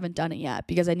 That's why I haven't done it yet,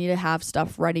 because I need to have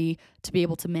stuff ready to be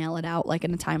able to mail it out like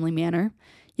in a timely manner.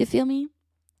 You feel me?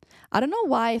 I don't know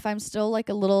why, if I'm still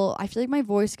like I feel like my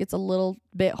voice gets a little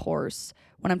bit hoarse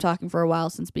when I'm talking for a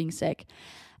while since being sick.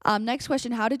 Next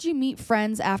question. How did you meet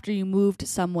friends after you moved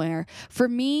somewhere? For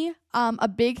me, a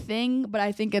big thing, but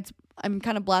I think I'm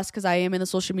kind of blessed because I am in the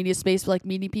social media space, but like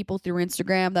meeting people through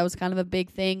Instagram, that was kind of a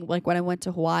big thing. Like when I went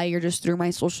to Hawaii or just through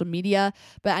my social media,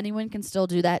 but anyone can still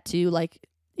do that too. Like,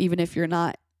 even if you're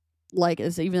not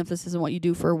even if this isn't what you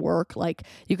do for work, like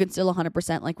you can still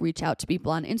 100% like reach out to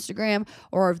people on Instagram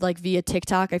or like via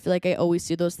TikTok. I feel like I always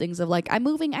see those things of like, I'm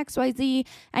moving XYZ,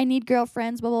 I need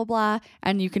girlfriends, blah, blah, blah.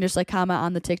 And you can just like comment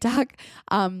on the TikTok.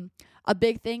 A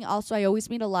big thing also, I always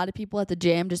meet a lot of people at the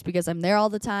gym just because I'm there all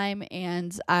the time.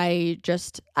 And I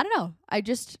just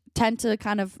tend to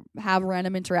kind of have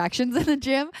random interactions in the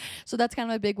gym. So that's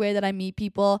kind of a big way that I meet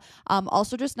people.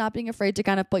 Also just not being afraid to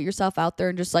kind of put yourself out there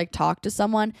and just like talk to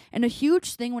someone. And a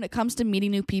huge thing when it comes to meeting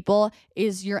new people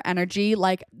is your energy.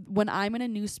 Like when I'm in a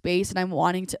new space and I'm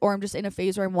just in a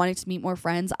phase where I'm wanting to meet more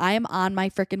friends, I am on my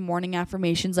freaking morning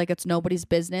affirmations like it's nobody's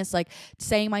business. Like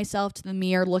saying myself to the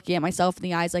mirror, looking at myself in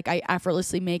the eyes, like I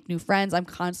effortlessly make new friends. I'm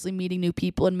constantly meeting new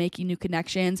people and making new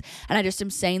connections. And I just am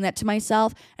saying that to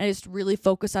myself. And I just really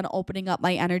focus on opening up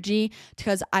my energy,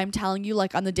 because I'm telling you,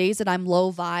 like on the days that I'm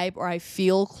low vibe or I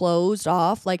feel closed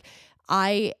off, like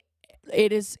it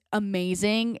is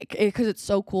amazing because it's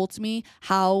so cool to me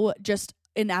how just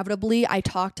inevitably I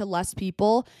talk to less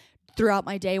people throughout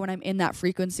my day when I'm in that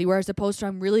frequency, whereas opposed to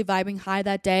I'm really vibing high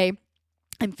that day.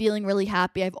 I'm feeling really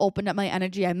happy. I've opened up my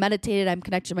energy. I meditated. I'm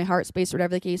connected to my heart space,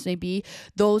 whatever the case may be.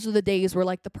 Those are the days where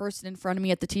like the person in front of me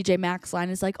at the TJ Maxx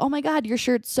line is like, oh my God, your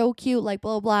shirt's so cute, like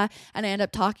blah, blah, blah. And I end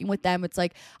up talking with them. It's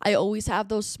like, I always have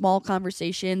those small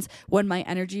conversations when my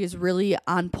energy is really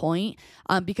on point,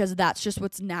 because that's just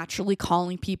what's naturally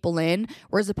calling people in.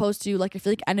 Whereas opposed to like, I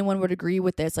feel like anyone would agree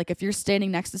with this. Like if you're standing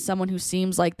next to someone who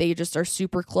seems like they just are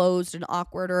super closed and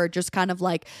awkward or just kind of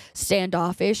like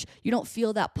standoffish, you don't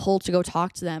feel that pull to go talk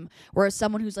talk to them. Whereas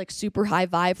someone who's like super high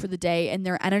vibe for the day and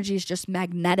their energy is just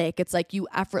magnetic, it's like you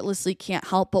effortlessly can't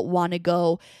help but want to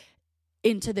go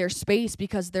into their space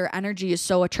because their energy is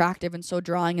so attractive and so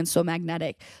drawing and so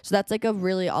magnetic. So that's like a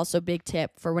really also big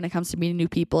tip for when it comes to meeting new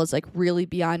people, is like really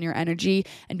be on your energy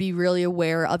and be really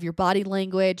aware of your body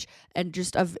language and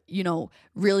just of, you know,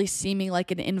 really seeming like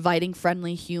an inviting,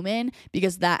 friendly human,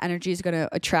 because that energy is going to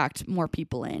attract more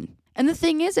people in. And the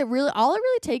thing is, all it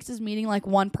really takes is meeting like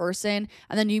one person,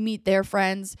 and then you meet their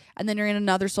friends, and then you're in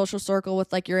another social circle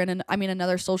with like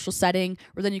another social setting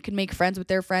where then you can make friends with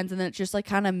their friends, and then it just like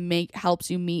kind of helps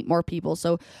you meet more people.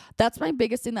 So that's my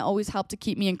biggest thing that always helped to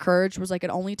keep me encouraged, was like it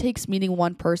only takes meeting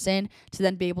one person to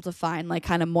then be able to find like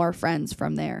kind of more friends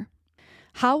from there.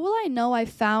 How will I know I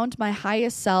found my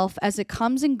highest self as it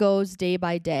comes and goes day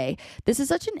by day? This is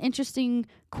such an interesting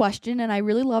question, and I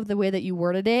really love the way that you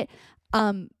worded it.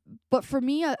 But for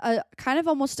me, a kind of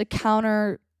almost a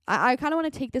counter, I kind of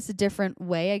want to take this a different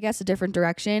way, I guess, a different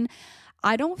direction.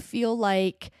 I don't feel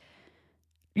like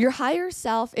your higher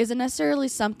self isn't necessarily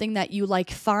something that you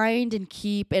like find and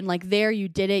keep and like there you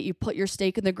did it, you put your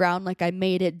stake in the ground, like I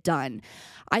made it, done.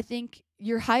 I think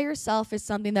your higher self is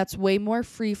something that's way more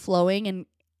free flowing and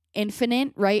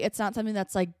infinite, right? It's not something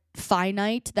that's like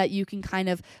finite that you can kind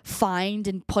of find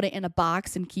and put it in a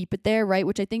box and keep it there, right?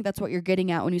 Which I think that's what you're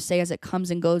getting at when you say as it comes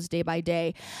and goes day by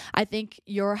day. I think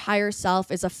your higher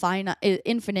self is an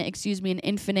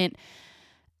infinite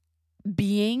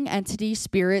being, entity,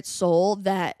 spirit, soul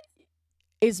that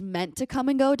is meant to come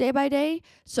and go day by day.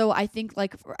 So I think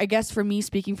like, I guess for me,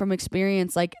 speaking from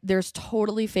experience, like there's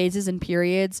totally phases and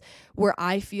periods where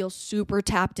I feel super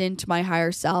tapped into my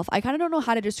higher self. I kind of don't know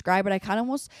how to describe it.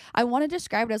 I want to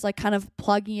describe it as like kind of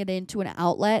plugging it into an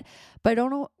outlet, but I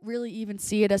don't really even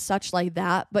see it as such like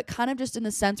that, but kind of just in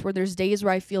the sense where there's days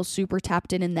where I feel super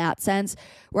tapped in that sense,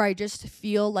 where I just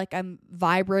feel like I'm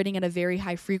vibrating at a very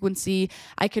high frequency.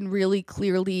 I can really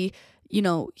clearly, you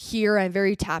know, here I'm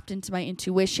very tapped into my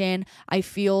intuition. I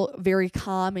feel very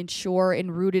calm and sure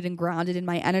and rooted and grounded in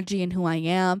my energy and who I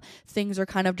am. Things are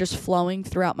kind of just flowing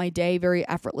throughout my day very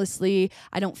effortlessly.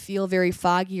 I don't feel very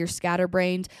foggy or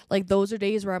scatterbrained. Like those are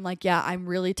days where I'm like, yeah, I'm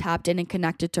really tapped in and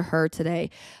connected to her today.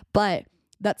 But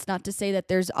that's not to say that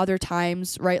there's other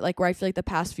times, right? Like where I feel like the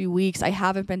past few weeks, I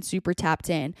haven't been super tapped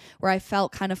in, where I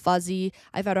felt kind of fuzzy.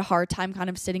 I've had a hard time kind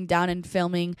of sitting down and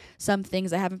filming some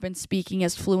things. I haven't been speaking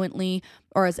as fluently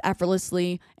or as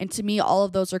effortlessly. And to me, all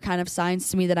of those are kind of signs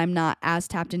to me that I'm not as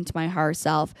tapped into my higher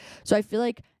self. So I feel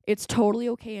like it's totally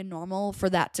okay and normal for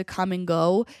that to come and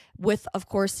go, with, of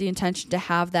course, the intention to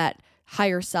have that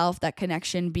higher self, that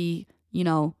connection be, you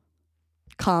know,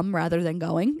 come rather than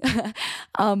going.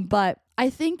 But I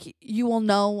think you will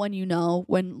know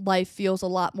when life feels a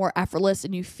lot more effortless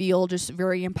and you feel just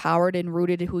very empowered and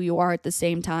rooted in who you are at the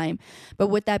same time. But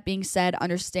with that being said,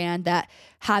 understand that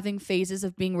having phases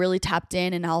of being really tapped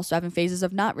in and also having phases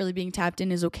of not really being tapped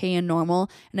in is okay and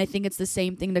normal. And I think it's the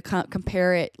same thing to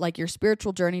compare it, like your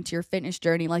spiritual journey to your fitness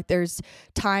journey. Like there's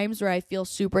times where I feel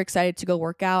super excited to go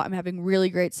work out. I'm having really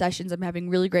great sessions. I'm having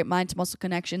really great mind to muscle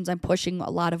connections. I'm pushing a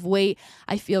lot of weight.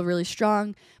 I feel really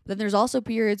strong. But then there's also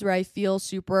periods where I feel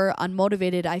super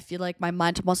unmotivated. I feel like my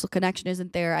mind to muscle connection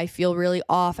isn't there. I feel really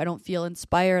off. I don't feel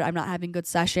inspired. I'm not having good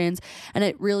sessions. And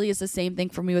it really is the same thing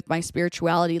for me with my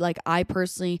spirituality. Like I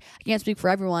can't speak for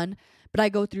everyone, but I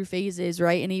go through phases,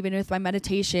 right? And even with my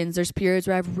meditations, there's periods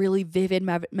where I have really vivid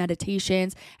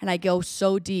meditations and I go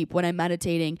so deep when I'm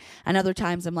meditating. And other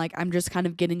times I'm just kind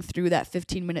of getting through that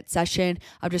 15-minute session.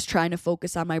 I'm just trying to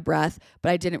focus on my breath,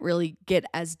 but I didn't really get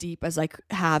as deep as I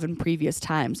have in previous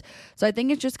times. So I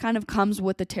think it just kind of comes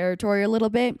with the territory a little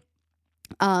bit.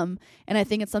 And I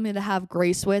think it's something to have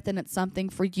grace with, and it's something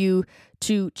for you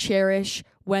to cherish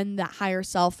when that higher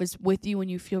self is with you, when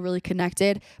you feel really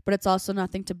connected, but it's also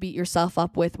nothing to beat yourself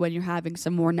up with when you're having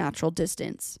some more natural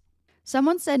distance.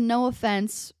 Someone said, no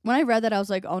offense. When I read that, I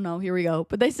was like, oh no, here we go.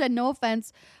 But they said, no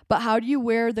offense, but how do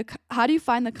you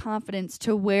find the confidence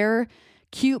to wear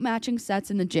cute matching sets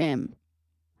in the gym?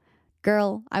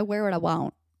 Girl, I wear what I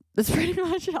want. That's pretty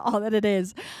much all that it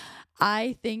is.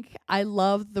 I think I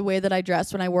love the way that I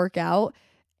dress when I work out,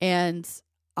 and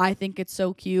I think it's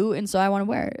so cute, and so I want to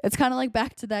wear it. It's kind of like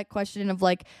back to that question of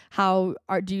like, do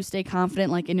you stay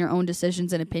confident like in your own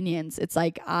decisions and opinions? It's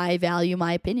like, I value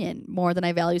my opinion more than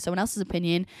I value someone else's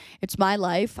opinion. It's my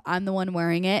life. I'm the one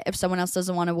wearing it. If someone else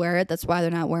doesn't want to wear it, that's why they're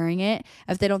not wearing it.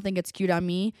 If they don't think it's cute on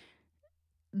me,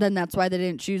 then that's why they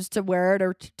didn't choose to wear it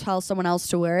or tell someone else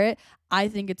to wear it. I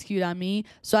think it's cute on me,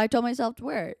 so I told myself to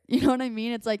wear it. You know what I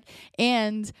mean? It's like,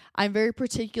 and I'm very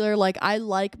particular. Like, I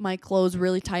like my clothes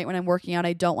really tight when I'm working out.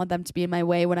 I don't want them to be in my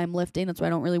way when I'm lifting. That's why I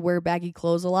don't really wear baggy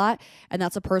clothes a lot, and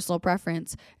that's a personal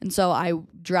preference. And so I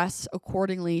dress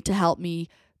accordingly to help me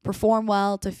perform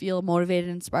well, to feel motivated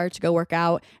and inspired to go work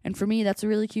out. And for me, that's a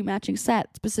really cute matching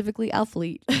set, specifically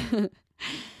Elfleet.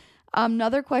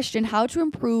 Another question, how to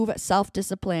improve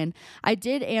self-discipline. I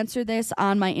did answer this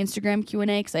on my Instagram Q&A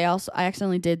because I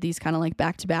accidentally did these kind of like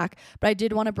back to back, but I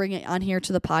did want to bring it on here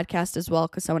to the podcast as well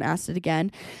because someone asked it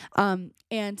again.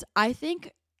 And I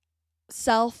think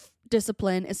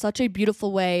self-discipline is such a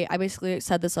beautiful way. I basically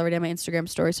said this already on my Instagram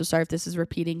story, so sorry if this is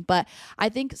repeating, but I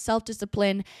think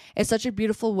self-discipline is such a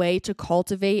beautiful way to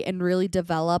cultivate and really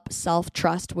develop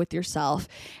self-trust with yourself.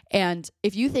 And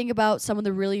if you think about some of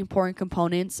the really important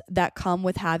components that come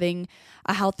with having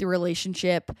a healthy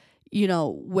relationship, you know,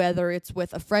 whether it's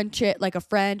with a friendship, like a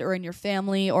friend or in your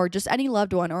family or just any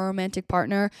loved one or a romantic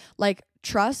partner, like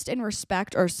trust and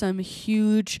respect are some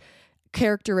huge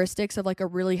characteristics of like a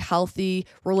really healthy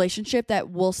relationship that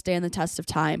will stand the test of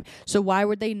time. So why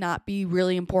would they not be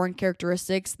really important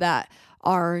characteristics that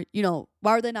are, you know,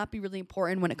 why would they not be really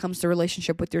important when it comes to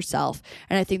relationship with yourself?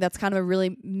 And I think that's kind of a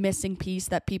really missing piece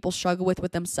that people struggle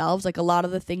with themselves. Like a lot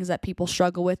of the things that people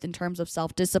struggle with in terms of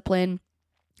self-discipline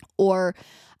or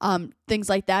things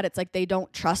like that, it's like they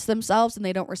don't trust themselves and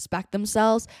they don't respect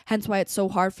themselves, hence why it's so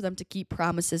hard for them to keep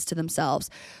promises to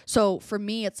themselves. So for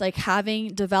me, it's like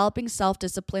developing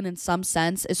self-discipline in some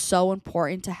sense is so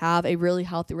important to have a really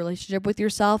healthy relationship with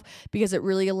yourself, because it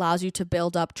really allows you to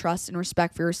build up trust and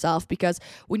respect for yourself. Because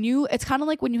it's kind of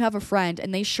like when you have a friend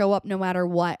and they show up no matter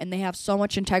what and they have so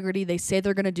much integrity, they say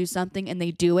they're going to do something and they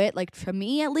do it. Like for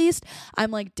me, at least, I'm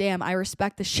like, damn, I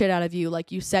respect the shit out of you.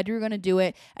 Like you said you were going to do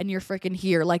it and you're freaking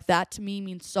here. Like that to me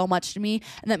means so much to me,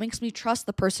 and that makes me trust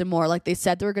the person more. Like they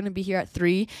said they were going to be here at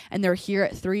 3 and they're here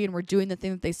at 3 and we're doing the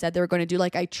thing that they said they were going to do.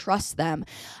 Like I trust them.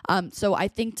 So I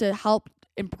think to help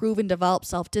improve and develop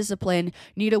self-discipline,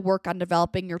 you need to work on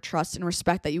developing your trust and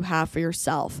respect that you have for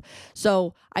yourself.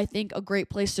 So I think a great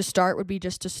place to start would be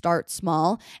just to start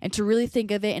small and to really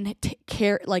think of it and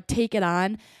take it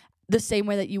on the same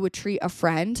way that you would treat a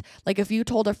friend. Like if you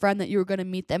told a friend that you were going to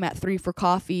meet them at 3 for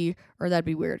coffee, or that'd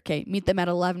be weird. Okay. Meet them at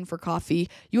 11 for coffee.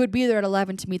 You would be there at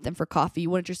 11 to meet them for coffee. You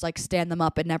wouldn't just like stand them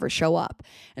up and never show up.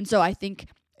 And so I think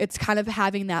it's kind of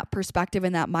having that perspective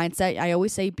and that mindset. I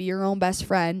always say, be your own best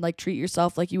friend, like treat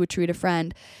yourself like you would treat a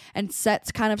friend, and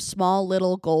set kind of small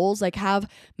little goals. Like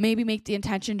maybe make the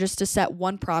intention just to set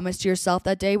one promise to yourself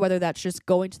that day, whether that's just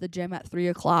going to the gym at 3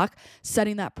 o'clock,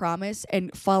 setting that promise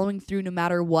and following through no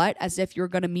matter what, as if you're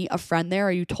going to meet a friend there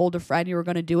or you told a friend you were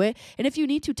going to do it. And if you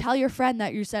need to, tell your friend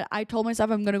that you said, I told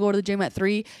myself I'm going to go to the gym at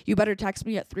 3. You better text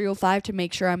me at 3:05 to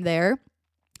make sure I'm there,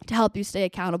 to help you stay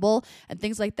accountable and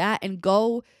things like that, and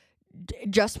go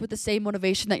just with the same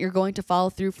motivation that you're going to follow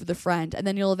through for the friend. And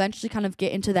then you'll eventually kind of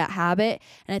get into that habit,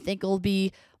 and I think it'll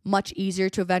be much easier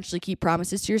to eventually keep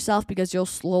promises to yourself, because you'll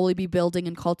slowly be building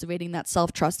and cultivating that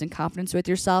self-trust and confidence with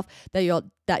yourself that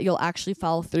you'll actually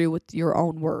follow through with your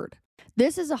own word.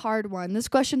 This is a hard one. This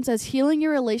question says, healing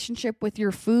your relationship with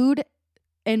your food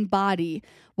and body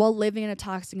while living in a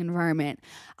toxic environment.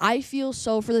 I feel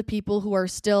so for the people who are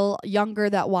still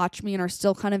younger that watch me and are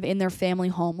still kind of in their family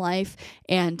home life.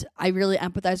 And I really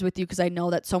empathize with you, because I know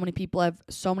that so many people have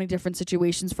so many different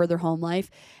situations for their home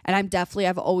life. And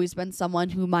I've always been someone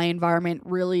who my environment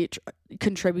really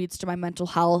contributes to my mental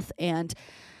health and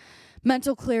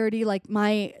mental clarity. Like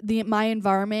my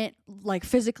environment, like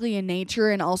physically in nature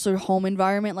and also home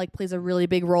environment, like plays a really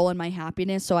big role in my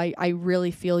happiness. So I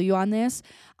really feel you on this.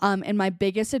 And my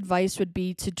biggest advice would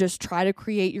be to just try to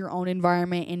create your own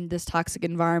environment in this toxic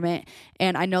environment.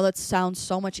 And I know that sounds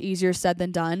so much easier said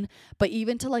than done, but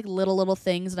even to like little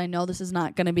things, and I know this is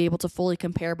not going to be able to fully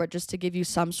compare, but just to give you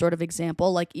some sort of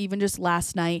example, like even just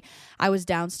last night, I was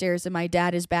downstairs and my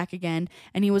dad is back again,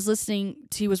 and he was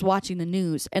watching the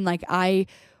news, and like I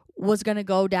was going to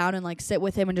go down and like sit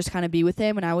with him and just kind of be with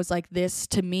him. And I was like, this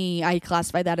to me, I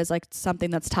classify that as like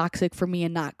something that's toxic for me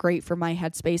and not great for my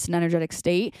headspace and energetic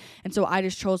state. And so I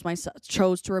just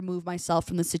chose to remove myself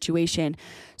from the situation.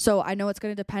 So I know it's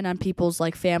going to depend on people's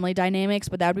like family dynamics,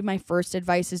 but that would be my first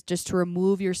advice, is just to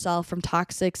remove yourself from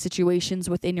toxic situations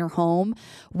within your home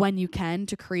when you can,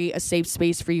 to create a safe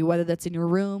space for you, whether that's in your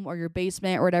room or your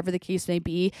basement or whatever the case may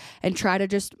be, and try to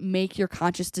just make your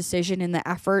conscious decision in the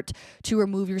effort to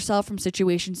remove yourself yourself from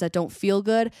situations that don't feel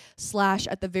good, /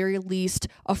 at the very least,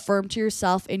 affirm to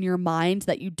yourself in your mind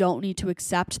that you don't need to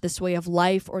accept this way of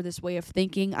life or this way of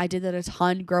thinking. I did that a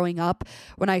ton growing up.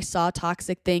 When I saw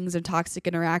toxic things and toxic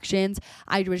interactions,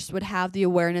 I just would have the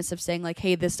awareness of saying like,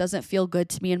 hey, this doesn't feel good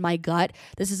to me in my gut.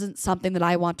 This isn't something that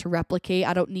I want to replicate.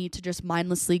 I don't need to just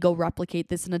mindlessly go replicate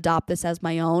this and adopt this as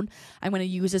my own. I'm going to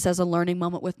use this as a learning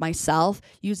moment with myself,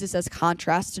 use this as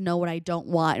contrast to know what I don't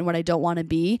want and what I don't want to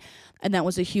be. And that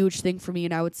was a huge thing for me.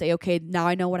 And I would say, okay, now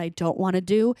I know what I don't want to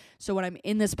do. So when I'm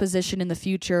in this position in the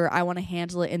future, I want to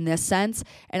handle it in this sense.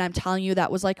 And I'm telling you,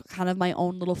 that was like kind of my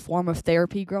own little form of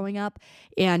therapy growing up.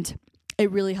 And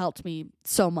it really helped me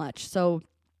so much. So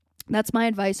that's my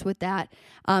advice with that.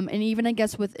 And even I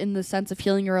guess within the sense of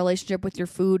healing your relationship with your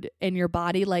food and your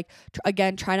body, like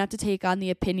again, try not to take on the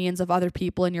opinions of other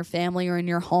people in your family or in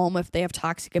your home if they have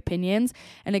toxic opinions.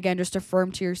 And again, just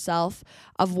affirm to yourself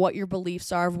of what your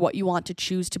beliefs are, of what you want to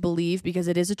choose to believe, because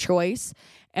it is a choice,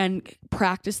 and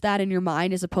practice that in your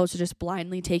mind as opposed to just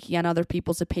blindly taking on other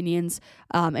people's opinions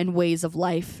and ways of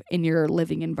life in your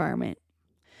living environment.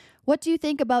 What do you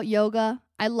think about yoga?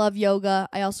 I love yoga.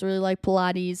 I also really like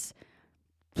Pilates.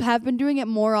 Have been doing it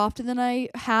more often than I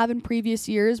have in previous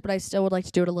years, but I still would like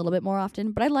to do it a little bit more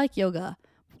often. But I like yoga.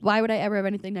 Why would I ever have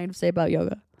anything negative to say about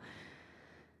yoga?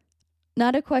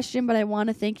 Not a question, but I want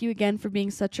to thank you again for being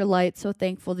such a light. So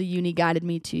thankful the uni guided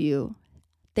me to you.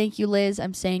 Thank you, Liz.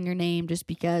 I'm saying your name just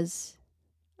because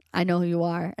I know who you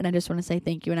are, and I just want to say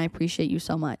thank you, and I appreciate you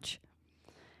so much.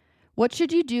 What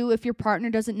should you do if your partner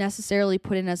doesn't necessarily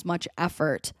put in as much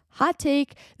effort? Hot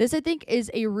take. This, I think, is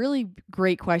a really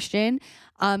great question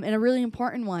and a really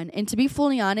important one. And to be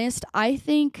fully honest, I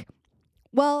think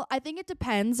it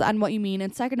depends on what you mean.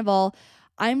 And second of all,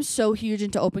 I'm so huge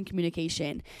into open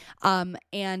communication.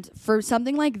 And for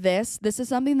something like this is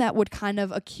something that would kind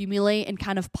of accumulate and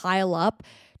kind of pile up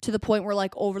to the point where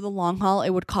like over the long haul, it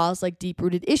would cause like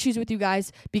deep-rooted issues with you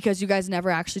guys because you guys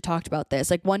never actually talked about this.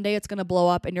 Like one day it's going to blow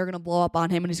up and you're going to blow up on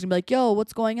him and he's going to be like, yo,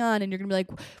 what's going on? And you're going to be like,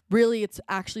 really, it's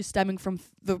actually stemming from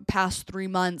the past 3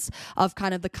 months of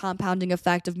kind of the compounding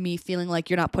effect of me feeling like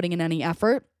you're not putting in any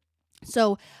effort.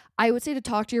 So I would say to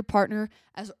talk to your partner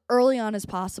as early on as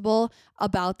possible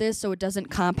about this so it doesn't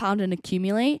compound and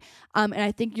accumulate. And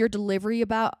I think your delivery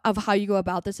of how you go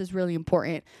about this is really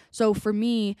important. So for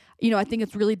me, I think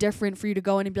it's really different for you to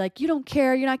go in and be like, you don't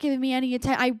care, you're not giving me any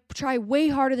attention. I try way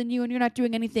harder than you and you're not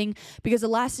doing anything, because the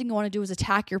last thing you want to do is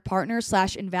attack your partner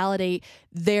 / invalidate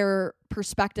their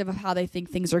perspective of how they think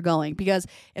things are going. Because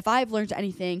if I've learned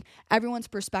anything, everyone's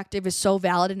perspective is so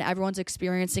valid and everyone's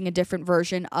experiencing a different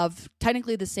version of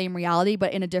technically the same reality,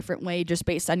 but in a different way, just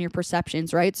based on your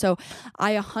perceptions, right? So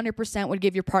I 100% would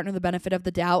give your partner the benefit of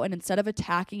the doubt, and instead of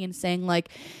attacking and saying like,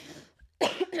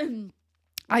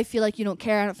 I feel like you don't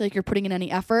care, I don't feel like you're putting in any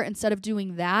effort, instead of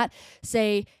doing that,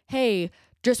 say, hey,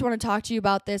 just want to talk to you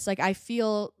about this. Like, I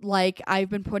feel like I've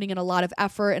been putting in a lot of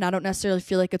effort and I don't necessarily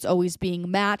feel like it's always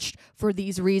being matched for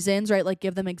these reasons, right? Like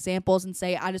give them examples and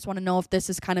say, I just want to know if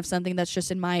this is kind of something that's just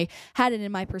in my head and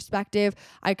in my perspective.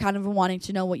 I kind of am wanting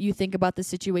to know what you think about the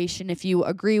situation. If you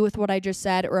agree with what I just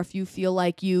said, or if you feel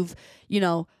like you've,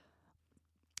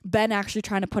 been actually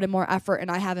trying to put in more effort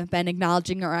and I haven't been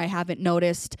acknowledging or I haven't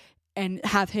noticed, and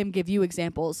have him give you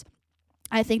examples.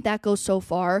 I think that goes so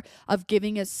far of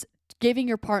giving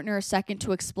your partner a second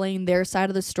to explain their side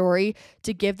of the story,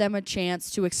 to give them a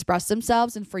chance to express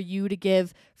themselves, and for you to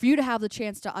have the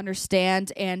chance to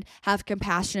understand and have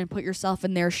compassion and put yourself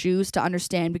in their shoes to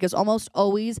understand, because almost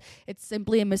always it's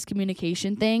simply a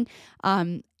miscommunication thing.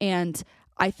 And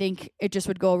I think it just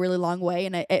would go a really long way,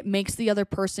 and it makes the other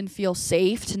person feel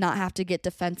safe to not have to get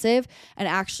defensive and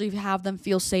actually have them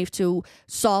feel safe to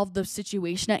solve the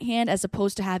situation at hand, as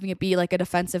opposed to having it be like a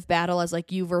defensive battle as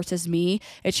like you versus me.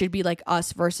 It should be like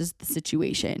us versus the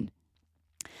situation.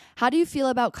 How do you feel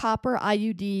about copper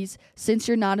IUDs since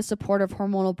you're not a supporter of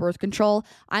hormonal birth control?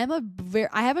 I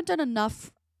haven't done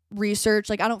enough research.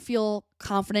 Like, I don't feel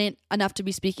confident enough to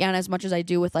be speaking on as much as I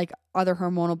do with like other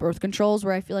hormonal birth controls,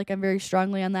 where I feel like I'm very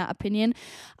strongly on that opinion.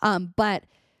 But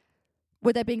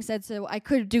with that being said, so I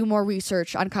could do more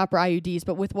research on copper IUDs,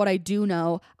 but with what I do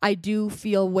know, I do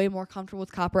feel way more comfortable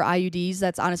with copper IUDs.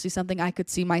 That's honestly something I could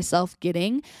see myself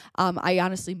getting. I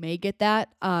honestly may get that.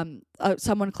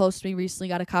 Someone close to me recently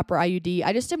got a copper IUD.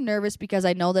 I just am nervous because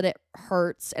I know that it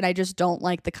hurts, and I just don't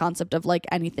like the concept of like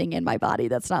anything in my body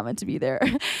that's not meant to be there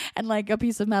and like a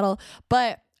piece of metal.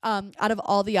 But out of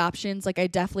all the options, like I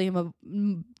definitely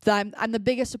I'm the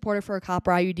biggest supporter for a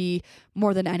copper IUD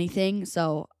more than anything.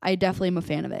 So I definitely am a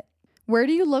fan of it. Where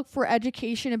do you look for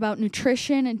education about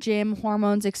nutrition and gym,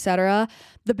 hormones, etc.?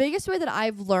 The biggest way that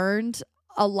I've learned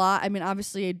a lot. I mean,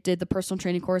 obviously I did the personal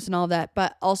training course and all that,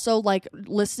 but also like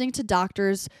listening to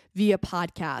doctors via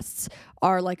podcasts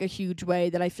are like a huge way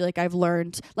that I feel like I've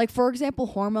learned. Like, for example,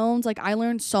 hormones, like I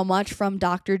learned so much from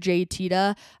Dr. Jay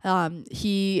Tita.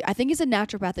 I think he's a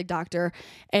naturopathic doctor,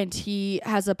 and he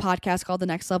has a podcast called the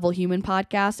Next Level Human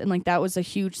Podcast. And like, that was a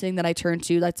huge thing that I turned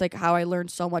to. That's like how I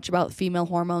learned so much about female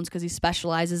hormones, because he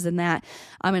specializes in that.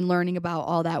 And learning about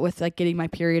all that with like getting my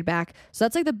period back. So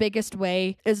that's like the biggest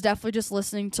way, is definitely just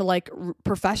listening to like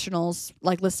professionals,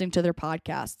 like listening to their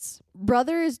podcasts.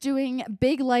 Brother is doing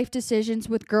big life decisions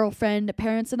with girlfriend.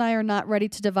 Parents and I are not ready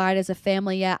to divide as a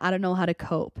family yet. I don't know how to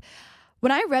cope.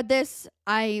 When I read this,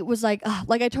 I was like, ugh,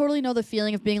 like I totally know the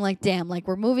feeling of being like, damn, like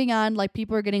we're moving on, like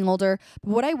people are getting older.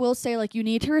 But what I will say, like, you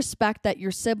need to respect that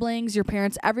your siblings, your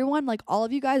parents, everyone, like all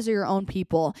of you guys are your own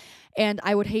people. And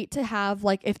I would hate to have,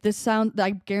 like, if this sound,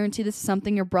 I guarantee this is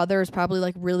something your brother is probably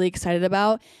like really excited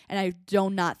about. And I do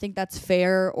not think that's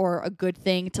fair or a good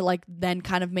thing to like then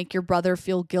kind of make your brother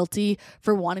feel guilty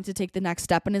for wanting to take the next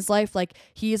step in his life. Like,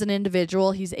 he is an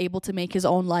individual. He's able to make his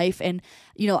own life. And,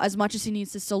 you know, as much as he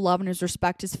needs to still love and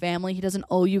respect his family, he doesn't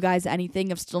owe you guys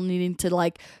anything of still needing to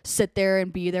like sit there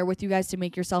and be there with you guys to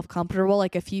make yourself comfortable.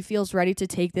 Like, if he feels ready to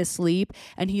take this leap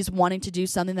and he's wanting to do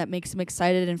something that makes him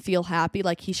excited and feel happy,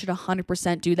 like he should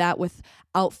 100% do that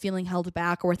without feeling held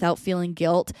back or without feeling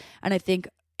guilt. And I think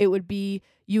it would be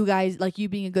you guys, like you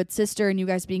being a good sister and you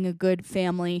guys being a good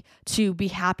family, to be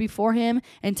happy for him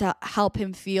and to help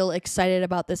him feel excited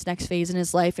about this next phase in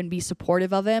his life and be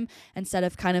supportive of him, instead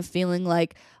of kind of feeling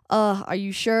like, are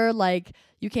you sure? Like,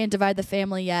 you can't divide the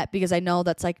family yet, because I know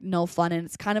that's like no fun, and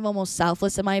it's kind of almost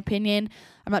selfless in my opinion.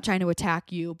 I'm not trying to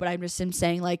attack you, but I'm just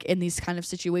saying, like, in these kind of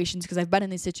situations, because I've been in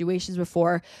these situations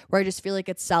before where I just feel like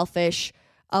it's selfish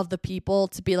of the people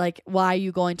to be like, why are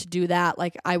you going to do that?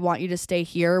 Like, I want you to stay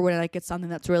here, when like it's something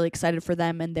that's really excited for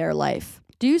them in their life.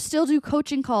 Do you still do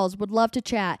coaching calls? Would love to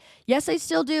chat. Yes, I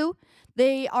still do.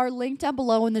 They are linked down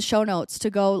below in the show notes to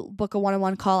go book a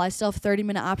one-on-one call. I still have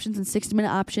 30-minute options and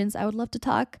 60-minute options. I would love to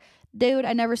talk. Dude,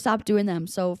 I never stopped doing them,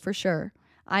 so for sure.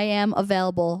 I am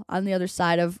available on the other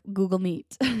side of Google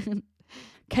Meet.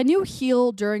 Can you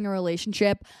heal during a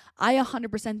relationship? I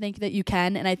 100% think that you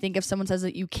can, and I think if someone says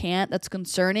that you can't, that's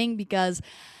concerning, because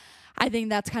I think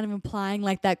that's kind of implying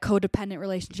like that codependent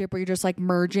relationship where you're just like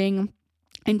merging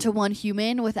into one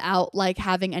human without like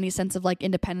having any sense of like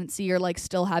independency or like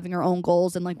still having our own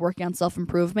goals and like working on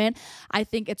self-improvement. I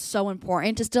think it's so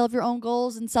important to still have your own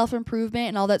goals and self-improvement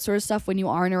and all that sort of stuff when you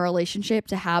are in a relationship,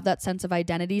 to have that sense of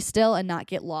identity still and not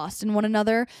get lost in one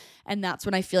another. And that's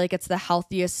when I feel like it's the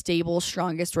healthiest, stable,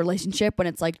 strongest relationship, when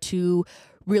it's like two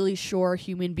really sure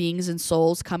human beings and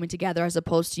souls coming together, as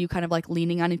opposed to you kind of like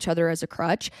leaning on each other as a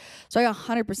crutch. So I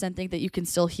 100% think that you can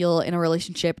still heal in a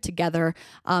relationship together.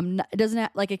 It doesn't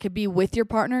have, like, it could be with your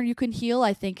partner you can heal.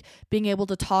 I think being able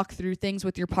to talk through things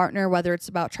with your partner, whether it's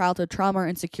about childhood trauma or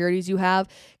insecurities you have,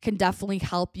 can definitely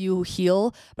help you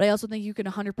heal. But I also think you can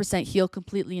 100% heal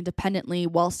completely independently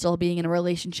while still being in a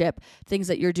relationship, things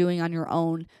that you're doing on your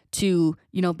own to,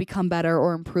 you know, become better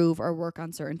or improve or work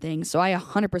on certain things. So I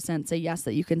 100% say yes,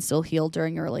 that you can still heal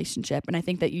during a relationship. And I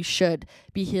think that you should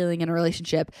be healing in a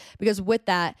relationship, because with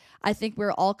that, I think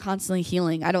we're all constantly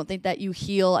healing. I don't think that you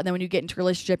heal and then when you get into a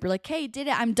relationship, you're like, hey, did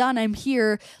it, I'm done, I'm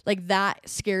here. Like, that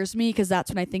scares me, because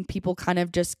that's when I think people kind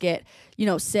of just get, you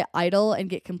know, sit idle and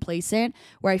get complacent,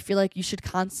 where I feel like you should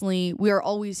constantly, we are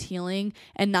always healing,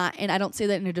 and I don't say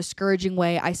that in a discouraging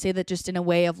way. I say that just in a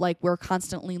way of like, we're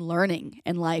constantly learning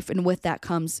in life, and with that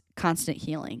comes constant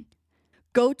healing.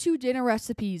 Go-to dinner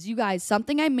recipes. You guys,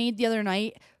 something I made the other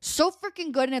night, so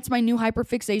freaking good, and it's my new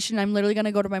hyperfixation. I'm literally going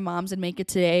to go to my mom's and make it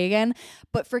today again.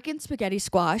 But freaking spaghetti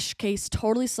squash. Case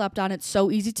totally slept on. It's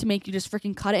so easy to make. You just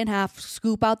freaking cut it in half,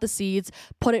 scoop out the seeds,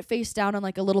 put it face down on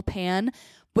like a little pan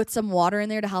with some water in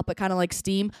there to help it kind of like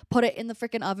steam. Put it in the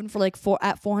freaking oven for like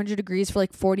at 400 degrees for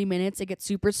like 40 minutes. It gets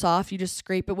super soft. You just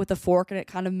scrape it with a fork and it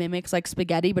kind of mimics like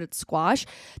spaghetti, but it's squash.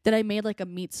 Then I made like a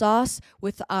meat sauce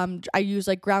with, I use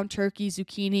like ground turkey,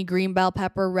 zucchini, green bell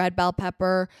pepper, red bell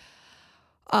pepper,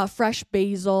 fresh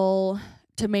basil,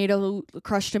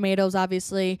 crushed tomatoes,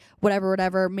 obviously,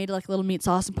 whatever, made like a little meat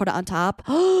sauce and put it on top.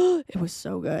 It was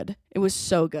so good. It was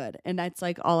so good. And that's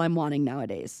like all I'm wanting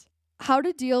nowadays. How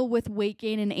to deal with weight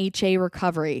gain and HA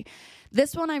recovery.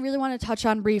 This one I really want to touch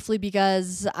on briefly,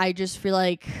 because I just feel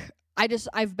like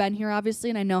I've been here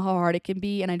obviously, and I know how hard it can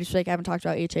be, and I just feel like I haven't talked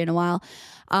about HA in a while.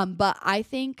 But I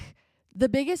think the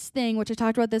biggest thing, which I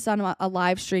talked about this on a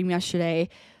live stream yesterday,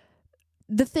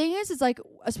 the thing is like,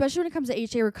 especially when it comes to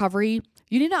HA recovery,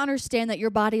 you need to understand that your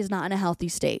body is not in a healthy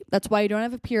state. That's why you don't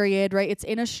have a period, right? It's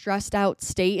in a stressed out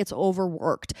state. It's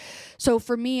overworked. So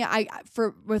for me,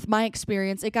 with my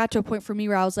experience, it got to a point for me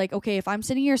where I was like, okay, if I'm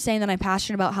sitting here saying that I'm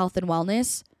passionate about health and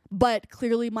wellness, but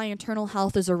clearly my internal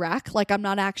health is a wreck, like I'm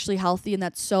not actually healthy, and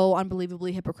that's so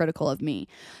unbelievably hypocritical of me.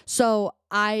 So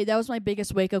that was my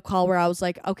biggest wake up call, where I was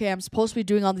like, okay, I'm supposed to be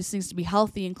doing all these things to be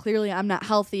healthy, and clearly I'm not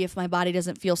healthy if my body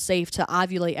doesn't feel safe to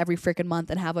ovulate every freaking month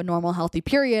and have a normal healthy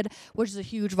period, which is a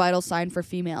huge vital sign for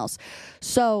females.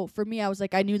 So for me, I was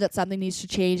like, I knew that something needs to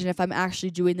change, and if I'm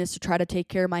actually doing this to try to take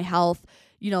care of my health,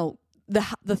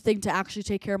 the thing to actually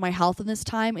take care of my health in this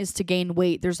time is to gain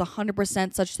weight. There's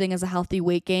 100% such thing as a healthy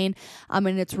weight gain. And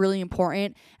it's really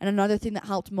important. And another thing that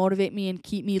helped motivate me and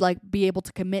keep me be able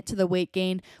to commit to the weight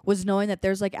gain was knowing that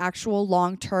there's actual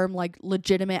long-term,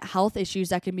 legitimate health issues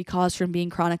that can be caused from being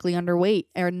chronically underweight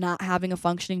or not having a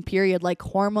functioning period. Like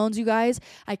hormones, you guys,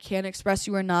 I can't express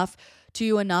to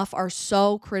you enough, are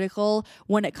so critical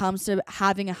when it comes to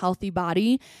having a healthy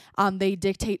body. They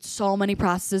dictate so many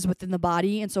processes within the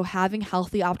body, and so having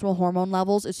healthy optimal hormone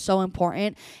levels is so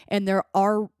important. And there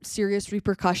are serious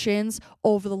repercussions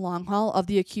over the long haul of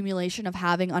the accumulation of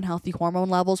having unhealthy hormone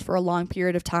levels for a long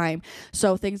period of time.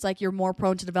 So things like you're more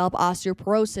prone to develop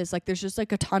osteoporosis. There's just a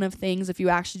ton of things if you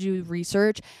actually do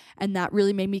research, and that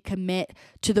really made me commit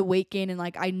to the weight gain. And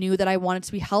I knew that I wanted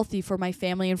to be healthy for my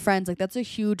family and friends. That's a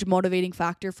huge motivating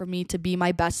factor for me to be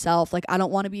my best self. I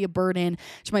don't want to be a burden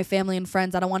to my family and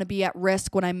friends. I don't want to be at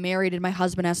risk when I'm married and my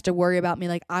husband has to worry about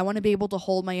me. I want to be able to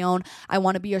hold my own. I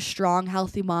want to be a strong,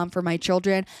 healthy mom for my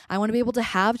children. I want to be able to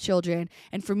have children.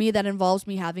 And for me, that involves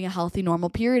me having a healthy, normal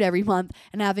period every month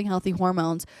and having healthy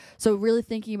hormones. So really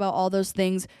thinking about all those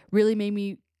things really made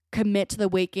me commit to the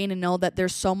weight gain and know that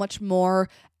there's so much more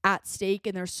at stake,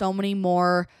 and there's so many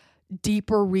more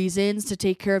deeper reasons to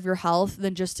take care of your health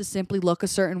than just to simply look a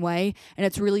certain way. And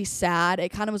it's really sad. It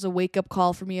kind of was a wake up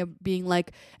call for me of being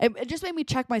it just made me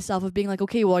check myself of being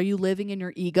okay, well, are you living in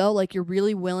your ego? You're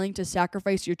really willing to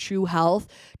sacrifice your true health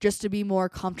just to be more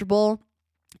comfortable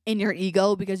in your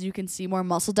ego because you can see more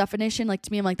muscle definition?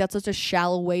 To me, I'm that's such a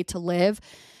shallow way to live.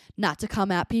 Not to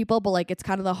come at people, but it's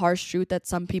kind of the harsh truth that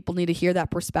some people need to hear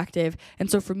that perspective. And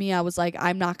so for me, I was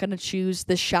I'm not going to choose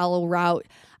this shallow route.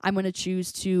 I'm going to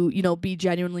choose to, be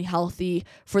genuinely healthy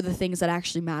for the things that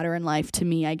actually matter in life to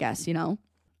me, I guess,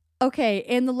 Okay,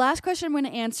 and the last question I'm going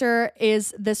to answer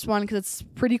is this one because it's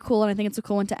pretty cool, and I think it's a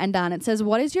cool one to end on. It says,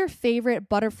 what is your favorite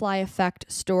butterfly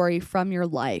effect story from your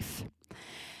life?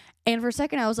 And for a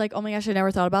second, I was oh my gosh, I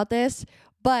never thought about this.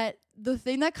 But the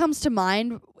thing that comes to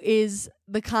mind is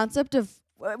the concept of,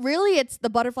 really, it's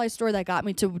the butterfly story that got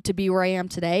me to be where I am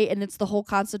today. And it's the whole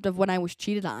concept of when I was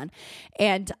cheated on.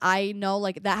 And I know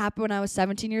that happened when I was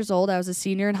 17 years old. I was a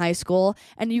senior in high school.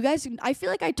 And you guys, I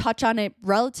feel I touch on it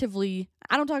relatively,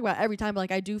 I don't talk about it every time,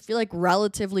 but I do feel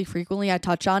relatively frequently I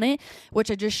touch on it,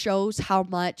 which it just shows how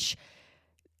much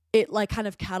it kind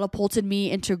of catapulted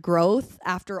me into growth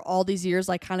after all these years,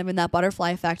 kind of in that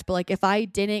butterfly effect. But if I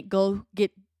didn't go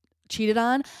get cheated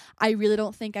on, I really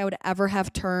don't think I would ever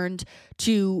have turned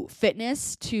to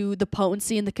fitness, to the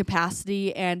potency and the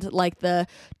capacity and the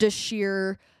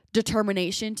sheer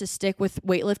determination to stick with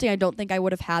weightlifting. I don't think I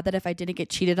would have had that if I didn't get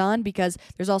cheated on, because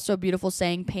there's also a beautiful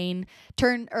saying, pain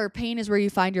is where you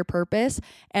find your purpose.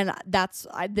 And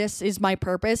this is my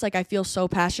purpose. I feel so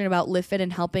passionate about LiftFit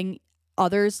and helping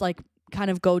others kind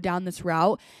of go down this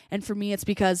route. And for me, it's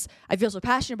because I feel so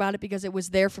passionate about it because it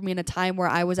was there for me in a time where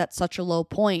I was at such a low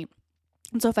point.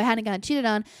 And so if I hadn't gotten cheated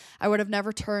on, I would have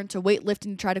never turned to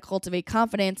weightlifting to try to cultivate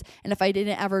confidence. And if I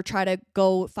didn't ever try to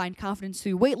go find confidence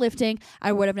through weightlifting,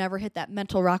 I would have never hit that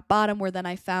mental rock bottom where then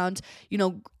I found,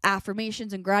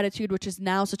 affirmations and gratitude, which is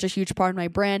now such a huge part of my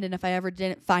brand. And if I ever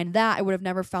didn't find that, I would have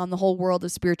never found the whole world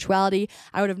of spirituality.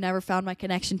 I would have never found my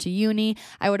connection to uni.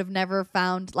 I would have never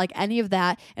found any of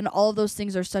that. And all of those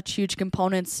things are such huge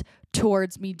components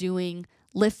towards me doing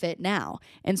LiftFit now.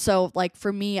 And so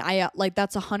for me, I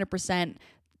that's 100%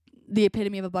 the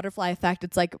epitome of a butterfly effect.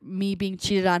 It's me being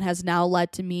cheated on has now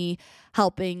led to me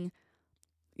helping,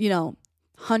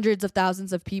 hundreds of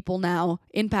thousands of people now,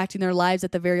 impacting their lives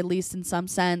at the very least in some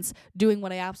sense, doing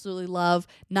what I absolutely love,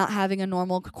 not having a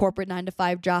normal corporate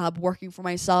 9-to-5 job, working for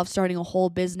myself, starting a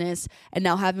whole business, and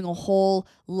now having a whole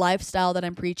lifestyle that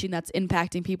I'm preaching that's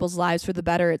impacting people's lives for the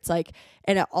better. It's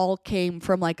and it all came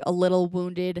from a little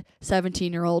wounded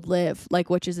 17-year-old Liv,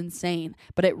 which is insane,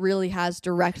 but it really has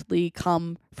directly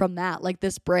come from that.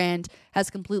 This brand has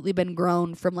completely been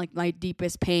grown from my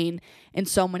deepest pain in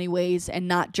so many ways, and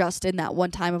not just in that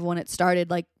one time of when it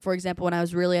started. For example, when I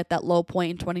was really at that low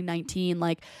point in 2019,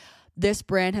 this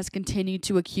brand has continued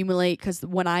to accumulate, because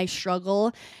when I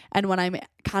struggle and when I'm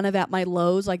kind of at my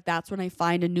lows, like that's when I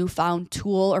find a newfound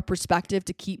tool or perspective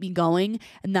to keep me going.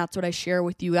 And that's what I share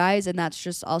with you guys. And that's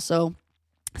just also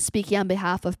speaking on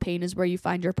behalf of Pain is Where You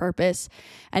Find Your Purpose.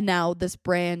 And now this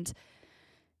brand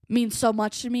means so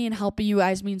much to me, and helping you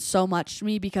guys means so much to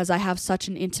me, because I have such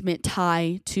an intimate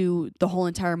tie to the whole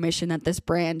entire mission that this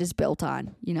brand is built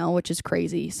on, which is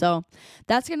crazy. So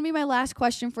that's going to be my last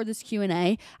question for this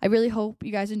Q&A. I really hope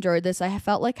you guys enjoyed this. I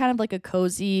felt like kind of like a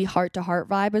cozy heart-to-heart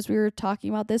vibe as we were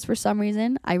talking about this for some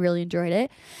reason. I really enjoyed it.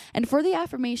 And for the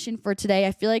affirmation for today,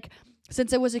 I feel like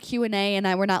since it was a Q&A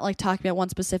and we're not like talking about one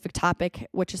specific topic,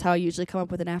 which is how I usually come up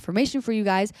with an affirmation for you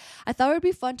guys, I thought it would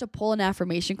be fun to pull an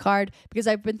affirmation card, because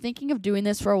I've been thinking of doing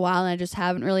this for a while and I just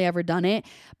haven't really ever done it.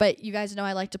 But you guys know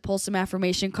I like to pull some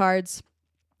affirmation cards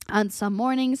on some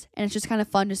mornings, and it's just kind of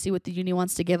fun to see what the uni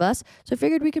wants to give us. So I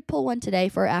figured we could pull one today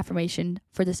for affirmation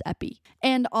for this epi.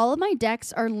 And all of my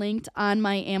decks are linked on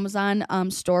my Amazon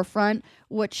storefront,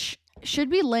 which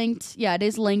should be linked. Yeah, it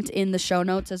is linked in the show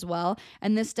notes as well.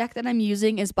 And this deck that I'm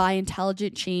using is by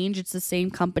Intelligent Change. It's the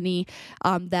same company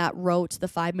that wrote the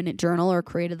 5-Minute Journal, or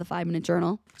created the 5-Minute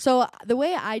Journal. So the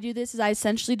way I do this is I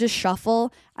essentially just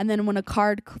shuffle, and then when a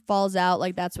card falls out,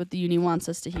 like that's what the uni wants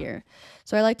us to hear.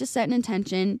 So I like to set an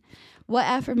intention. What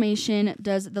affirmation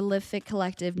does the Live Fit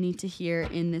Collective need to hear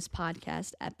in this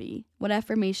podcast epi? What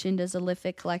affirmation does the Live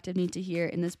Fit Collective need to hear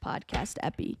in this podcast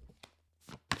epi?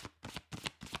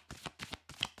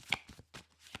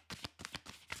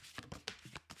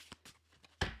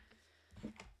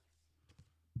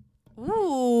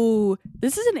 Ooh,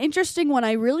 this is an interesting one.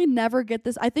 I really never get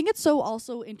this. I think it's so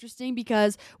also interesting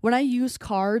because when I use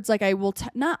cards, like I will,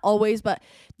 not always, but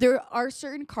there are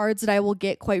certain cards that I will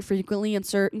get quite frequently and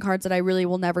certain cards that I really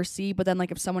will never see. But then like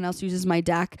if someone else uses my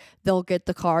deck, they'll get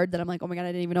the card that I'm like, oh my God, I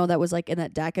didn't even know that was like in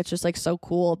that deck. It's just like so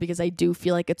cool because I do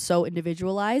feel like it's so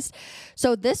individualized.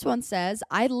 So this one says,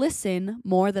 I listen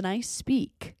more than I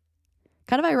speak.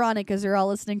 Kind of ironic because you're all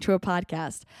listening to a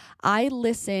podcast. I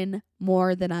listen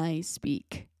more than I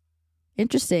speak.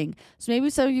 Interesting. So maybe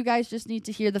some of you guys just need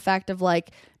to hear the fact of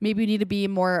like, maybe you need to be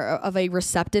more of a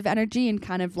receptive energy and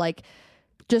kind of like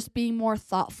just being more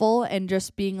thoughtful and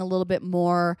just being a little bit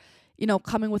more,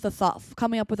 coming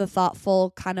up with a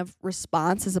thoughtful kind of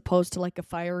response as opposed to like a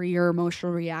fiery or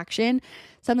emotional reaction.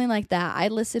 Something like that. I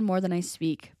listen more than I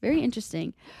speak. Very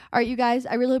interesting. All right, you guys,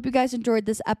 I really hope you guys enjoyed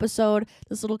this episode,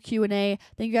 this little Q&A.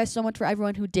 Thank you guys so much for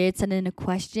everyone who did send in a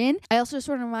question. I also just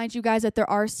want to remind you guys that there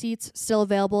are seats still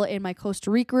available in my Costa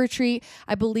Rica retreat.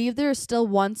 I believe there is still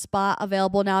one spot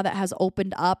available now that has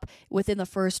opened up within the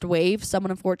first wave. Someone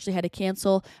unfortunately had to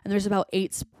cancel, and there's about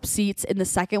 8 seats in the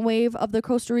second wave of the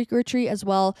Costa Rica retreat as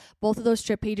well. Both of those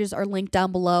trip pages are linked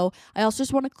down below. I also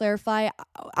just want to clarify,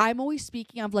 I'm always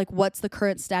speaking of like what's the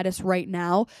current status right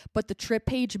now, but the trip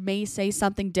page may say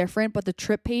something different, but the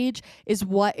trip page is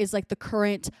what is like the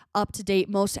current up-to-date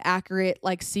most accurate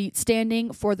like seat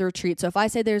standing for the retreat. So if I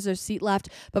say there's a seat left,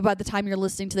 but by the time you're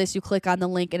listening to this you click on the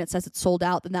link and it says it's sold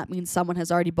out, then that means someone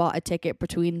has already bought a ticket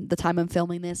between the time I'm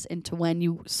filming this and to when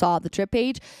you saw the trip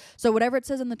page. So whatever it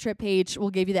says on the trip page will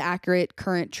give you the accurate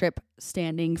current trip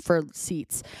standing for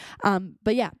seats.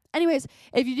 But yeah, anyways,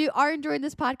 if you are enjoying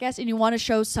this podcast and you want to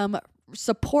show some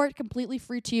support completely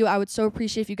free to you, I would so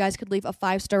appreciate if you guys could leave a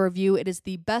 5-star review. It is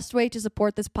the best way to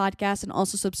support this podcast, and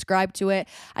also subscribe to it.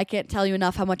 I can't tell you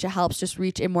enough how much it helps just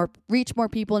reach more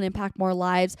people and impact more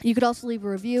lives. You could also leave a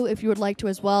review if you would like to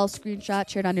as well, screenshot,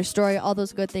 share it on your story, all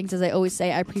those good things. As I always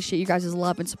say, I appreciate you guys'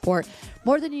 love and support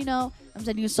more than you know. I'm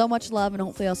sending you so much love, and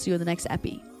hopefully I'll see you in the next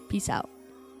epi. Peace out.